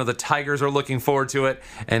excited. I know the Tigers are looking forward to it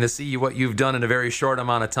and to see what you've done in a very short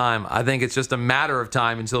amount of time. I think it's just a matter of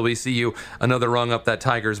time until we see you another rung up that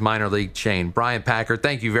Tigers minor league chain. Bryant Packard,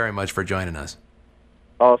 thank you very much for joining us.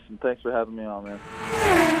 Awesome. Thanks for having me on,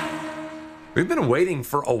 man. We've been waiting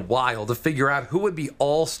for a while to figure out who would be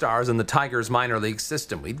all-stars in the Tigers minor league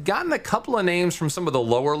system. We'd gotten a couple of names from some of the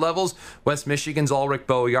lower levels. West Michigan's Ulrich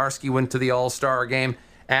Bojarski went to the all-star game,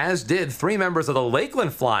 as did 3 members of the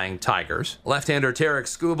Lakeland Flying Tigers. Left-hander Tarek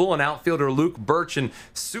Skubal and outfielder Luke Birch and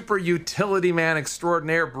super utility man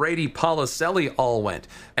extraordinaire Brady Policelli all went.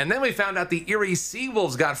 And then we found out the Erie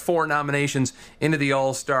Seawolves got 4 nominations into the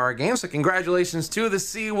All-Star game, so congratulations to the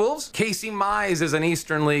Seawolves. Casey Mize is an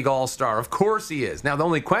Eastern League All-Star. Of course he is. Now the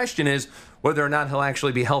only question is whether or not he'll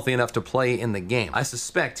actually be healthy enough to play in the game. I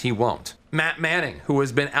suspect he won't. Matt Manning, who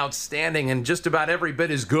has been outstanding and just about every bit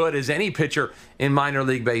as good as any pitcher in minor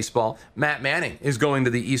league baseball, Matt Manning is going to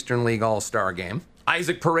the Eastern League All-Star game.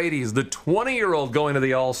 Isaac Paredes, the 20-year-old, going to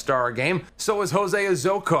the All-Star game. So is Jose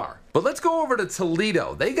Azocar. But let's go over to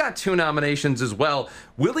Toledo. They got 2 nominations as well.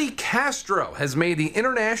 Willie Castro has made the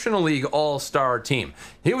International League All-Star team.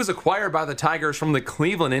 He was acquired by the Tigers from the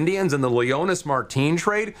Cleveland Indians in the Leonis Martin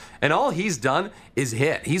trade, and all he's done is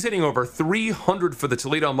hit. He's hitting over 300 for the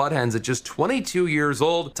Toledo Mud Hens at just 22 years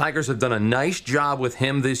old. Tigers have done a nice job with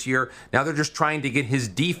him this year. Now they're just trying to get his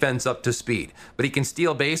defense up to speed. But he can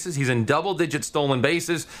steal bases. He's in double-digit stolen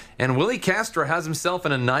bases, and Willie Castro has himself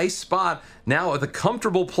in a nice spot now with a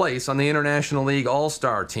comfortable place on the International League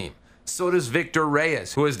All-Star team. So does Victor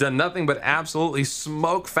Reyes, who has done nothing but absolutely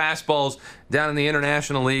smoke fastballs down in the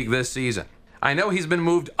International League this season. I know he's been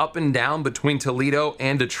moved up and down between Toledo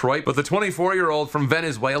and Detroit, but the 24-year-old from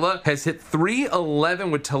Venezuela has hit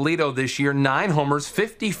 .311 with Toledo this year, 9 homers,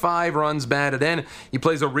 55 runs batted in. He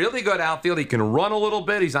plays a really good outfield. He can run a little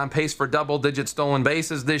bit. He's on pace for double-digit stolen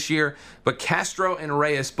bases this year. But Castro and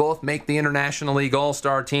Reyes both make the International League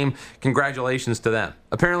All-Star team. Congratulations to them.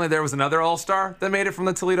 Apparently there was another All-Star that made it from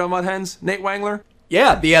the Toledo Mud Hens. Nate Wangler?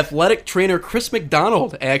 Yeah, the athletic trainer Chris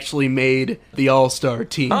McDonald actually made the All-Star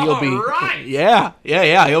team. Right. Yeah.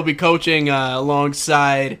 He'll be coaching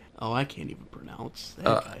alongside. Oh, I can't even pronounce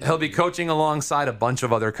that. He'll be coaching alongside a bunch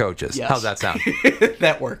of other coaches. Yes. How's that sound?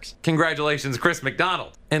 That works. Congratulations, Chris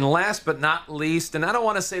McDonald. And last but not least, and I don't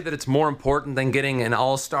want to say that it's more important than getting an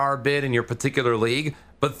all-star bid in your particular league,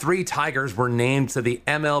 but 3 Tigers were named to the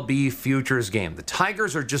MLB Futures game. The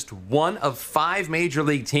Tigers are just one of 5 major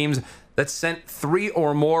league teams that sent 3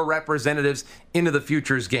 or more representatives into the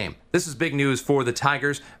Futures game. This is big news for the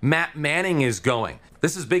Tigers. Matt Manning is going.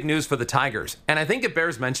 This is big news for the Tigers. And I think it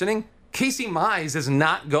bears mentioning, Casey Mize is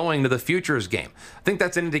not going to the Futures game. I think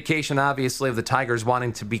that's an indication, obviously, of the Tigers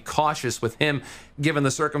wanting to be cautious with him, given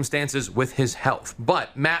the circumstances with his health.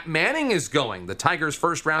 But Matt Manning is going. The Tigers'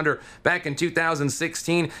 first-rounder back in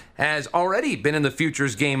 2016 has already been in the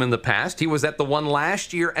Futures game in the past. He was at the one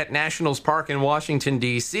last year at Nationals Park in Washington,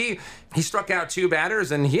 D.C. He struck out 2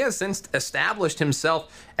 batters, and he has since established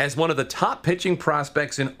himself as one of the top pitching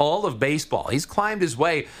prospects in all of baseball. He's climbed his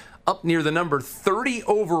way up near the number 30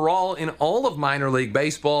 overall in all of minor league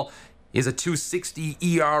baseball. He has a .260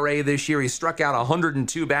 ERA this year. He struck out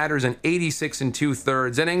 102 batters in 86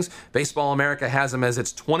 2/3 innings. Baseball America has him as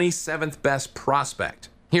its 27th best prospect.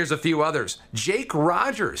 Here's a few others. Jake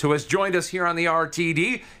Rogers, who has joined us here on the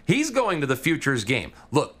RTD, he's going to the Futures game.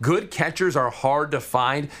 Look, good catchers are hard to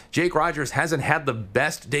find. Jake Rogers hasn't had the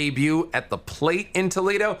best debut at the plate in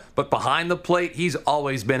Toledo, but behind the plate, he's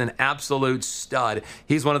always been an absolute stud.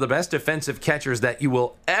 He's one of the best defensive catchers that you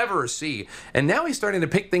will ever see, and now he's starting to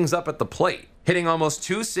pick things up at the plate, hitting almost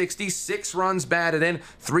 .260, 6 runs batted in,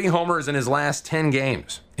 3 homers in his last 10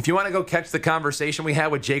 games. If you want to go catch the conversation we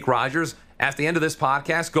had with Jake Rogers, at the end of this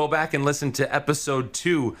podcast, go back and listen to episode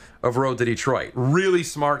 2 of Road to Detroit. Really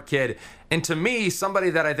smart kid. And to me, somebody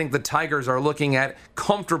that I think the Tigers are looking at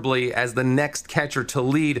comfortably as the next catcher to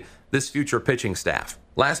lead this future pitching staff.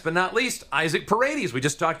 Last but not least, Isaac Paredes. We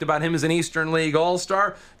just talked about him as an Eastern League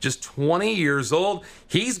All-Star, just 20 years old.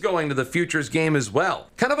 He's going to the Futures game as well.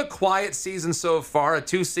 Kind of a quiet season so far, a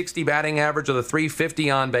 .260 batting average with a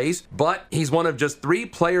 .350 on base, but he's one of just 3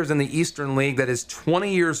 players in the Eastern League that is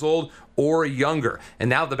 20 years old or younger. And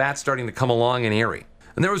now the bat's starting to come along in Erie.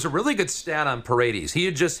 And there was a really good stat on Paredes. He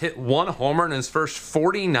had just hit 1 homer in his first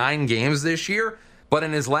 49 games this year. But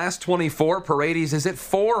in his last 24, Paredes has hit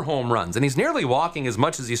 4 home runs, and he's nearly walking as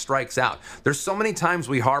much as he strikes out. There's so many times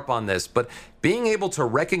we harp on this, but being able to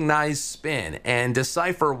recognize spin and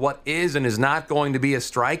decipher what is and is not going to be a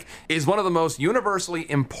strike is one of the most universally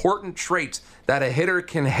important traits that a hitter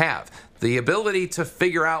can have. The ability to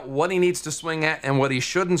figure out what he needs to swing at and what he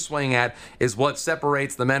shouldn't swing at is what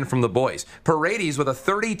separates the men from the boys. Paredes with a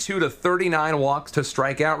 32 to 39 walks to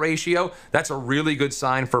strikeout ratio, that's a really good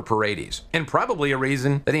sign for Paredes. And probably a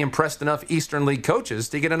reason that he impressed enough Eastern League coaches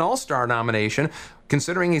to get an All-Star nomination,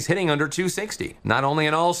 considering he's hitting under .260. Not only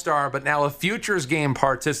an All-Star, but now a Futures game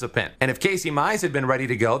participant. And if Casey Mize had been ready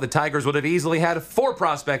to go, the Tigers would have easily had 4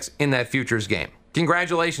 prospects in that Futures game.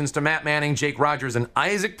 Congratulations to Matt Manning, Jake Rogers, and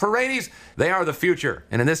Isaac Paredes. They are the future,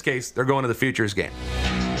 and in this case, they're going to the Futures game.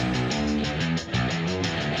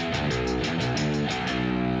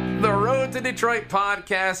 The Road to Detroit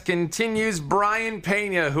podcast continues. Brayan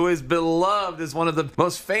Pena, who is beloved as one of the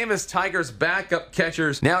most famous Tigers backup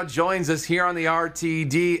catchers, now joins us here on the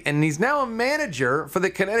RTD, and he's now a manager for the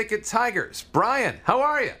Connecticut Tigers. Brayan, how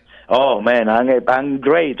are you? Oh, man, I'm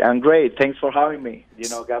great. I'm great. Thanks for having me. You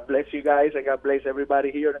know, God bless you guys, and God bless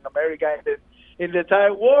everybody here in America and in the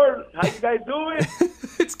entire world. How you guys doing?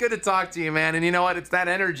 It's good to talk to you, man. And you know what? It's that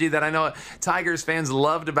energy that I know Tigers fans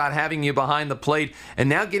loved about having you behind the plate and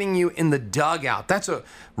now getting you in the dugout. That's a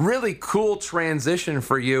really cool transition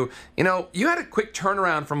for you. You know, you had a quick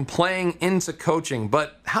turnaround from playing into coaching,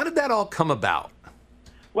 but how did that all come about?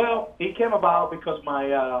 Well, it came about because my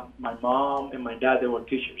mom and my dad, they were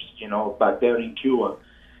teachers, you know, back there in Cuba.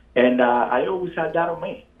 And I always had that on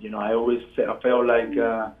me. You know, I always felt like,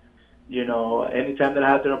 you know, anytime that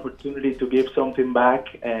I had the opportunity to give something back,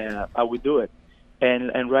 I would do it.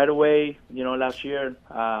 And right away, you know, last year,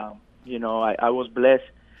 you know, I was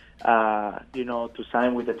blessed, you know, to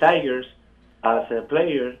sign with the Tigers as a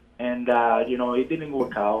player. And, you know, it didn't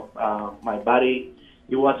work out. My body,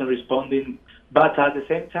 it wasn't responding. But at the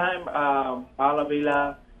same time,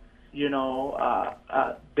 Alavila, you know,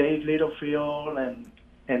 Dave Littlefield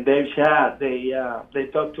and Dave Shad, they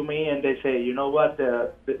talk to me and they say, you know what,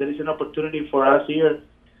 there is an opportunity for us here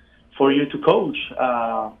for you to coach.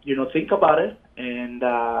 You know, think about it and,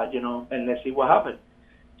 you know, and let's see what happens.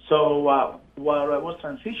 So while I was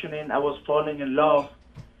transitioning, I was falling in love,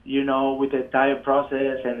 you know, with the entire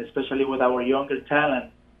process and especially with our younger talent.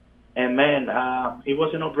 And, man, it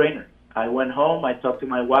was a no-brainer. I went home, I talked to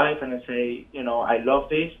my wife, and I say, you know, I love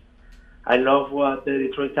this. I love what the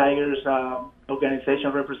Detroit Tigers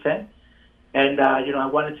organization represent, and you know, I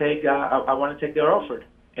want to take their offer,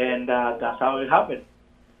 and that's how it happened.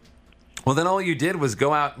 Well, then all you did was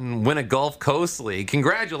go out and win a Gulf Coast League.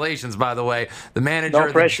 Congratulations, by the way. The manager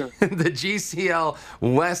no pressure. of the GCL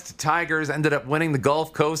West Tigers ended up winning the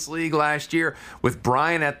Gulf Coast League last year with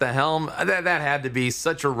Bryant at the helm. That had to be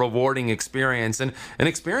such a rewarding experience, and an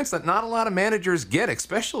experience that not a lot of managers get,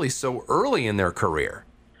 especially so early in their career.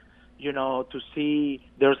 You know, to see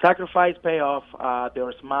their sacrifice pay off,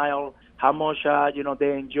 their smile, how much, you know,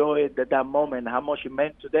 they enjoyed that moment, how much it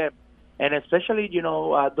meant to them. And especially, you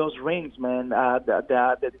know, those rings, man,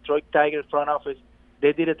 the Detroit Tigers front office,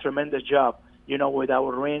 they did a tremendous job, you know, with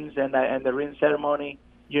our rings and the ring ceremony,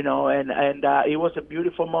 you know, and it was a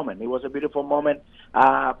beautiful moment. It was a beautiful moment.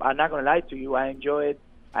 I'm not going to lie to you. I enjoy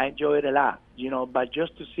it a lot, you know, but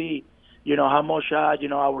just to see, you know, how much, you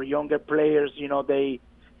know, our younger players, you know, they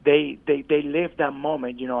live that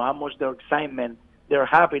moment, you know, how much their excitement, their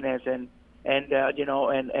happiness, and you know,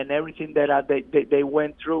 and everything that they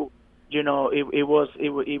went through. You know, it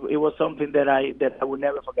was something that I would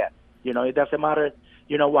never forget. You know, it doesn't matter,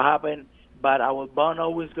 you know, what happened, but our bond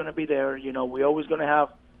always going to be there. You know, we're always going to have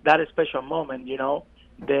that special moment, you know,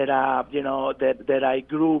 that, you know, that I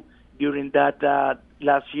grew during that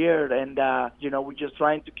last year. And, you know, we're just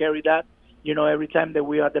trying to carry that, you know, every time that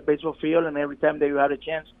we are at the baseball field and every time that you had a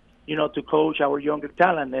chance, you know, to coach our younger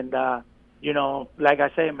talent. And, you know, like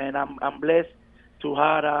I say, man, I'm blessed to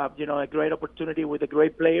have, you know, a great opportunity with the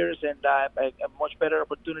great players and a much better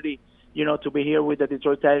opportunity, you know, to be here with the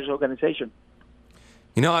Detroit Tigers organization.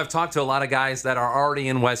 You know, I've talked to a lot of guys that are already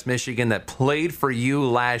in West Michigan that played for you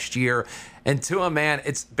last year. And to a man,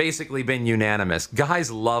 it's basically been unanimous. Guys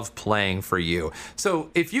love playing for you. So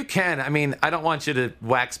if you can, I mean, I don't want you to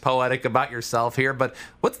wax poetic about yourself here, but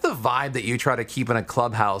what's the vibe that you try to keep in a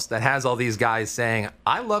clubhouse that has all these guys saying,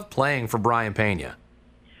 I love playing for Brayan Pena?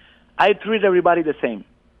 I treat everybody the same.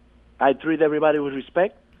 I treat everybody with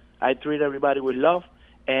respect. I treat everybody with love.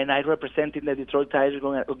 And I represent in the Detroit Tigers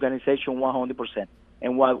organization 100%.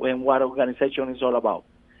 And what organization is all about.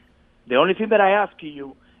 The only thing that I ask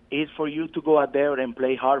you is for you to go out there and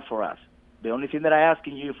play hard for us. The only thing that I ask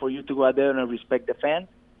you is for you to go out there and respect the fans,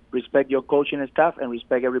 respect your coaching and staff, and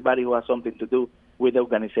respect everybody who has something to do with the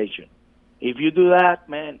organization. If you do that,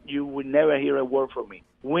 man, you will never hear a word from me.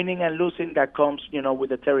 Winning and losing, that comes, with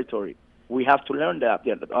the territory. We have to learn that,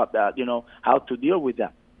 how to deal with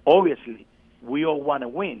that. Obviously, we all want to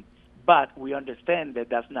win, but we understand that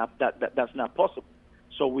that's not possible.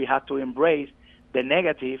 So we have to embrace the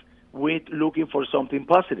negative with looking for something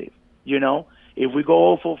positive. If we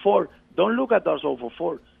go 0-4, don't look at those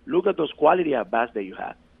 0-4. Look at those quality at bats that you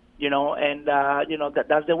have.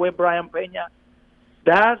 That's the way Brayan Pena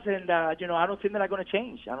does, and I don't think that I'm going to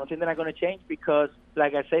change. I don't think that I'm going to change because,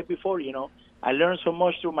 like I said before, I learned so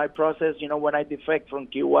much through my process. When I defect from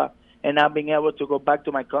Cuba and not being able to go back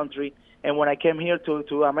to my country, and when I came here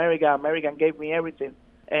to America, American gave me everything.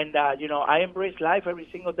 And, I embrace life every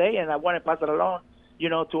single day, and I want to pass it along,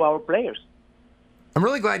 to our players. I'm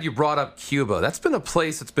really glad you brought up Cuba. That's been a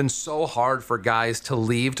place that's been so hard for guys to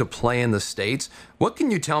leave to play in the States. What can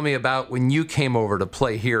you tell me about when you came over to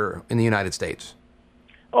play here in the United States?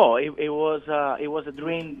 Oh, it was a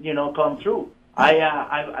dream, come true.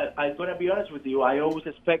 I'm going to be honest with you. I always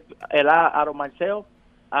expect a lot out of myself,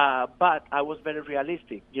 but I was very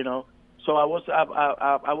realistic, So I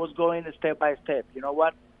was going step by step. You know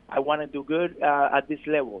what? I want to do good at this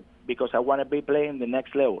level because I want to be playing the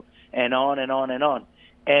next level, and on and on and on.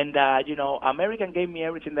 And American gave me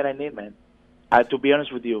everything that I need, man. To be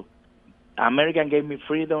honest with you, American gave me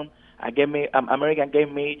freedom. American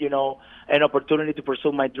gave me, an opportunity to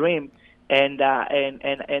pursue my dream, and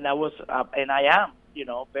I was and I am,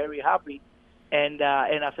 very happy. And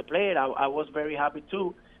as a player, I was very happy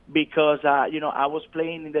too. Because, I was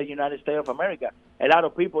playing in the United States of America. A lot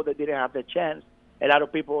of people that didn't have the chance, a lot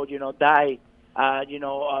of people, died,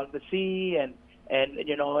 on the sea, and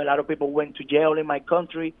a lot of people went to jail in my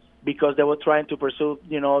country because they were trying to pursue,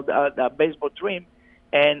 the baseball dream,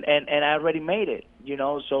 and I already made it,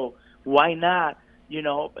 so why not,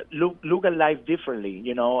 look at life differently,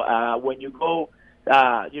 when you go,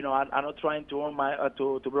 I'm not trying to earn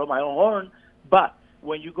to blow my own horn, but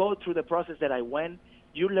when you go through the process that I went,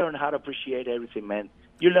 you learn how to appreciate everything, man.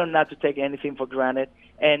 You learn not to take anything for granted,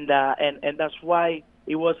 and that's why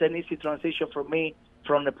it was an easy transition for me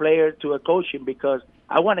from the player to a coaching because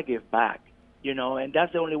I want to give back, and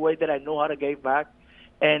that's the only way that I know how to give back.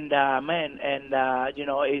 And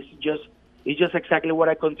it's just exactly what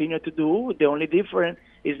I continue to do. The only difference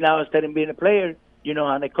is now instead of being a player,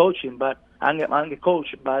 I'm a coaching, but I'm a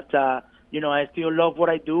coach, but I still love what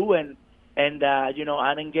I do, and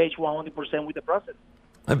I'm engaged 100% with the process.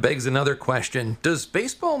 That begs another question. Does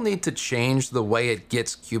baseball need to change the way it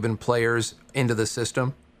gets Cuban players into the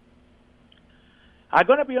system? I'm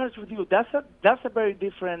going to be honest with you. That's a very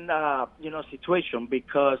different, situation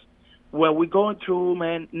because what we're going through,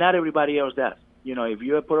 man, not everybody else does. If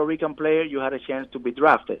you're a Puerto Rican player, you had a chance to be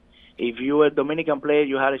drafted. If you're a Dominican player,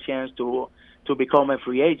 you had a chance to become a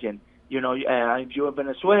free agent. If you're a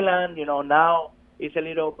Venezuelan, now it's a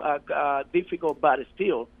little difficult, but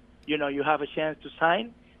still, you have a chance to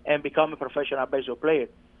sign and become a professional baseball player.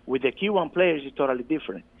 With the Cuban players, it's totally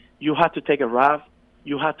different. You have to take a route.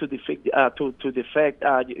 You have to defect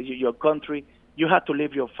your country. You have to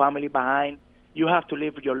leave your family behind. You have to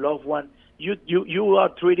leave your loved one. You are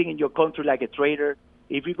treating in your country like a traitor.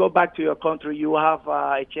 If you go back to your country, you have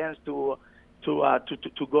a chance to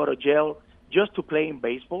go to jail just to play in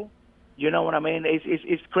baseball. You know what I mean?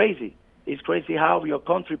 It's crazy. It's crazy how your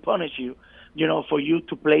country punishes you, for you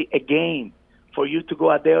to play a game, for you to go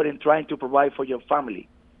out there and trying to provide for your family,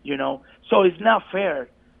 So it's not fair,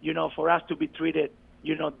 for us to be treated,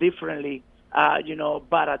 differently,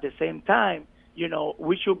 but at the same time,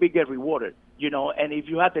 we should be get rewarded, and if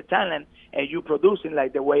you have the talent and you producing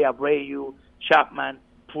like the way Abreu, Chapman,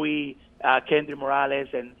 Puig, Kendry Morales,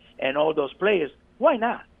 and all those players, why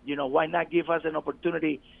not? Why not give us an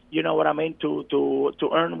opportunity, to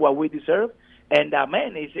earn what we deserve? And,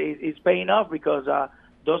 man, it's paying off because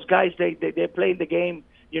those guys, they play the game,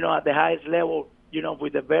 at the highest level,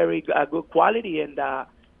 with a very good quality. And, I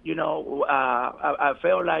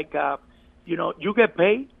feel like, you get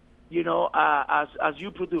paid, as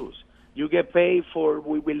you produce. You get paid for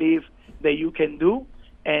what we believe that you can do,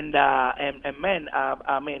 and man,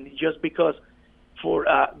 I mean, just because for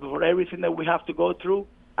everything that we have to go through,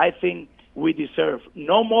 I think we deserve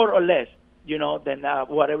no more or less, than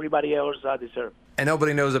what everybody else deserves. And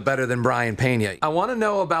nobody knows it better than Brayan Pena. I want to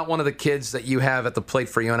know about one of the kids that you have at the plate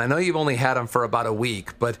for you, and I know you've only had him for about a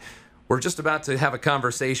week, but we're just about to have a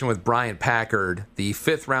conversation with Bryant Packard, the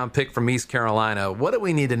 5th-round pick from East Carolina. What do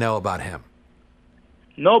we need to know about him?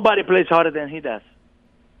 Nobody plays harder than he does.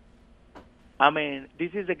 I mean,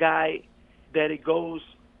 this is a guy that it goes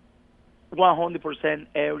 100%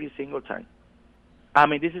 every single time. I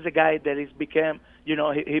mean, this is a guy that has become,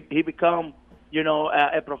 he become,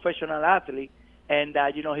 a professional athlete. And,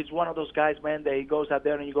 he's one of those guys, man, that he goes out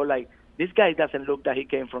there and you go like, this guy doesn't look like he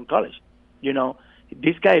came from college.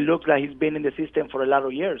 This guy looks like he's been in the system for a lot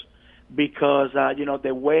of years because,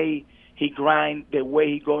 the way he grind, the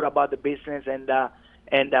way he goes about the business, and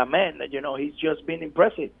man, he's just been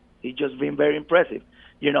impressive. He's just been very impressive.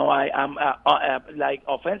 I'm like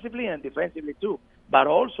offensively and defensively too, but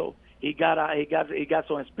also he got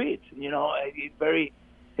some speed. He's very,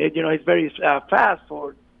 he's very fast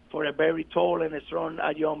for a very tall and a strong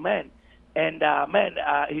young man. And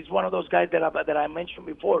he's one of those guys that I mentioned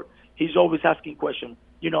before. He's always asking questions.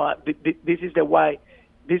 This is the why.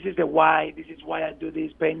 This is the why. This is why I do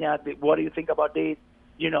this, Pena. What do you think about this?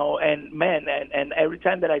 And man, and every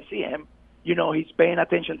time that I see him, he's paying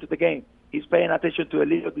attention to the game. He's paying attention to the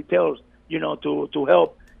little details, to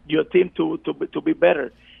help your team to be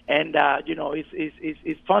better. And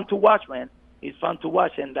it's fun to watch, man. It's fun to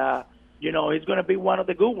watch, and he's going to be one of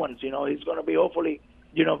the good ones. He's going to be hopefully,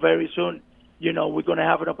 very soon. We're going to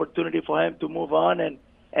have an opportunity for him to move on and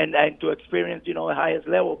to experience, the highest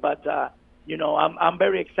level. But I'm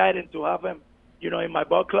very excited to have him, in my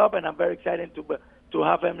ball club, and I'm very excited to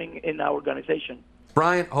have him in our organization.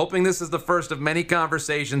 Bryant, hoping this is the first of many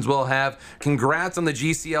conversations we'll have. Congrats on the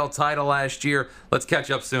GCL title last year. Let's catch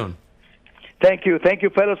up soon. Thank you,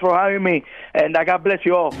 fellas, for having me, and God bless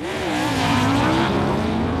you all.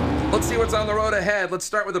 Let's see what's on the road ahead. Let's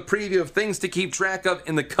start with a preview of things to keep track of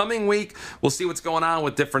in the coming week. We'll see what's going on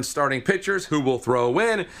with different starting pitchers, who will throw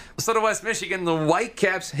in. So to West Michigan, the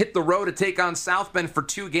Whitecaps hit the road to take on South Bend for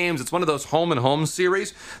 2 games. It's one of those home-and-home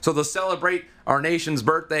series. So they'll celebrate our nation's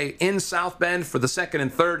birthday in South Bend for the 2nd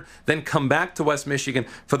and 3rd, then come back to West Michigan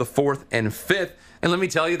for the 4th and 5th. And let me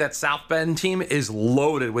tell you, that South Bend team is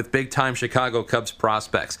loaded with big-time Chicago Cubs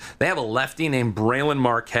prospects. They have a lefty named Brayan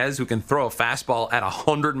Marquez who can throw a fastball at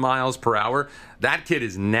 100 miles per hour. That kid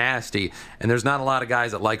is nasty, and there's not a lot of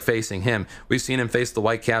guys that like facing him. We've seen him face the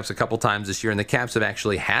Whitecaps a couple times this year, and the Caps have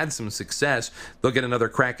actually had some success. They'll get another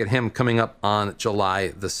crack at him coming up on July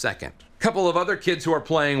the 2nd. Couple of other kids who are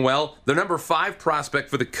playing well. The number 5 prospect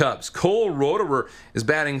for the Cubs, Cole Roederer, is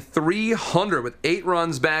batting .300 with 8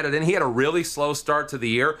 runs batted in. He had a really slow start to the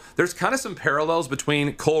year. There's kind of some parallels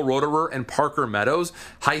between Cole Roederer and Parker Meadows.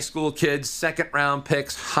 High school kids, 2nd-round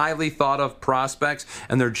picks, highly thought-of prospects,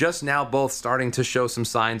 and they're just now both starting to show some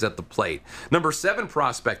signs at the plate. Number 7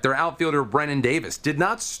 prospect, their outfielder Brennen Davis, did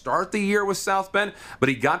not start the year with South Bend, but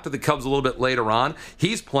he got to the Cubs a little bit later on.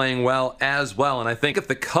 He's playing well as well, and I think if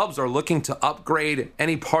the Cubs are looking to upgrade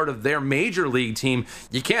any part of their major league team,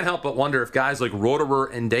 you can't help but wonder if guys like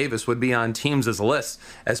Roederer and Davis would be on teams' lists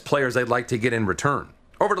as players they'd like to get in return.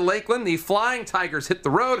 Over to Lakeland, the Flying Tigers hit the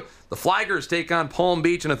road. The Flyers take on Palm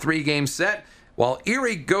Beach in a 3-game set, while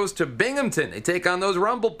Erie goes to Binghamton. They take on those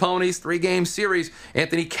Rumble Ponies, 3-game series.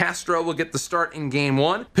 Anthony Castro will get the start in Game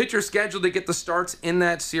 1. Pitchers scheduled to get the starts in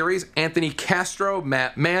that series: Anthony Castro,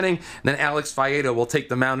 Matt Manning, and then Alex Faedo will take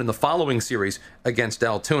the mound in the following series against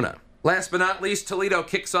Altoona. Last but not least, Toledo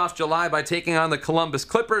kicks off July by taking on the Columbus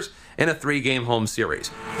Clippers in a 3-game home series.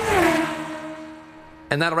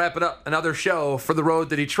 And that'll wrap it up. Another show for The Road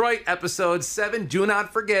to Detroit, episode 7. Do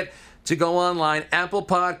not forget to go online, Apple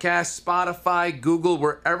Podcasts, Spotify, Google,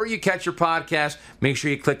 wherever you catch your podcast. Make sure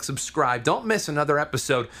you click subscribe. Don't miss another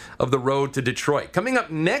episode of The Road to Detroit. Coming up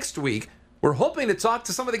next week, we're hoping to talk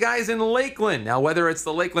to some of the guys in Lakeland. Now, whether it's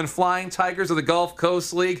the Lakeland Flying Tigers or the Gulf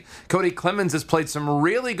Coast League, Cody Clemens has played some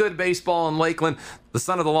really good baseball in Lakeland, the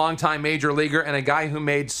son of the longtime major leaguer and a guy who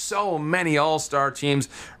made so many all-star teams,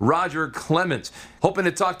 Roger Clemens. Hoping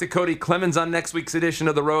to talk to Cody Clemens on next week's edition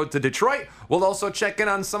of The Road to Detroit. We'll also check in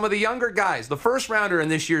on some of the younger guys, the first-rounder in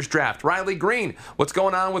this year's draft, Riley Green. What's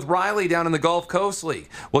going on with Riley down in the Gulf Coast League?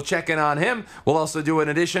 We'll check in on him. We'll also do an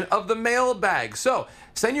edition of the mailbag. So,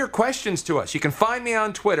 send your questions to us. You can find me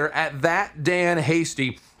on Twitter at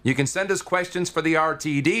 @DanHasty, You can send us questions for the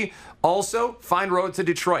RTD. Also, find Road to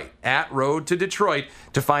Detroit at Road to Detroit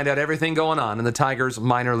to find out everything going on in the Tigers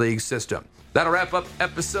minor league system. That'll wrap up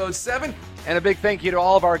episode 7. And a big thank you to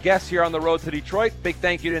all of our guests here on the Road to Detroit. Big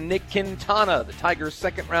thank you to Nick Quintana, the Tigers'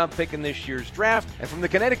 second-round pick in this year's draft. And from the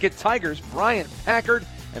Connecticut Tigers, Bryant Packard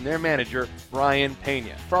and their manager, Brayan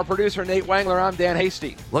Pena. For our producer, Nate Wangler, I'm Dan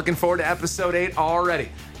Hasty. Looking forward to episode 8 already.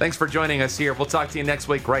 Thanks for joining us here. We'll talk to you next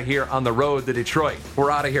week right here on the Road to Detroit.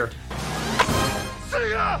 We're out of here.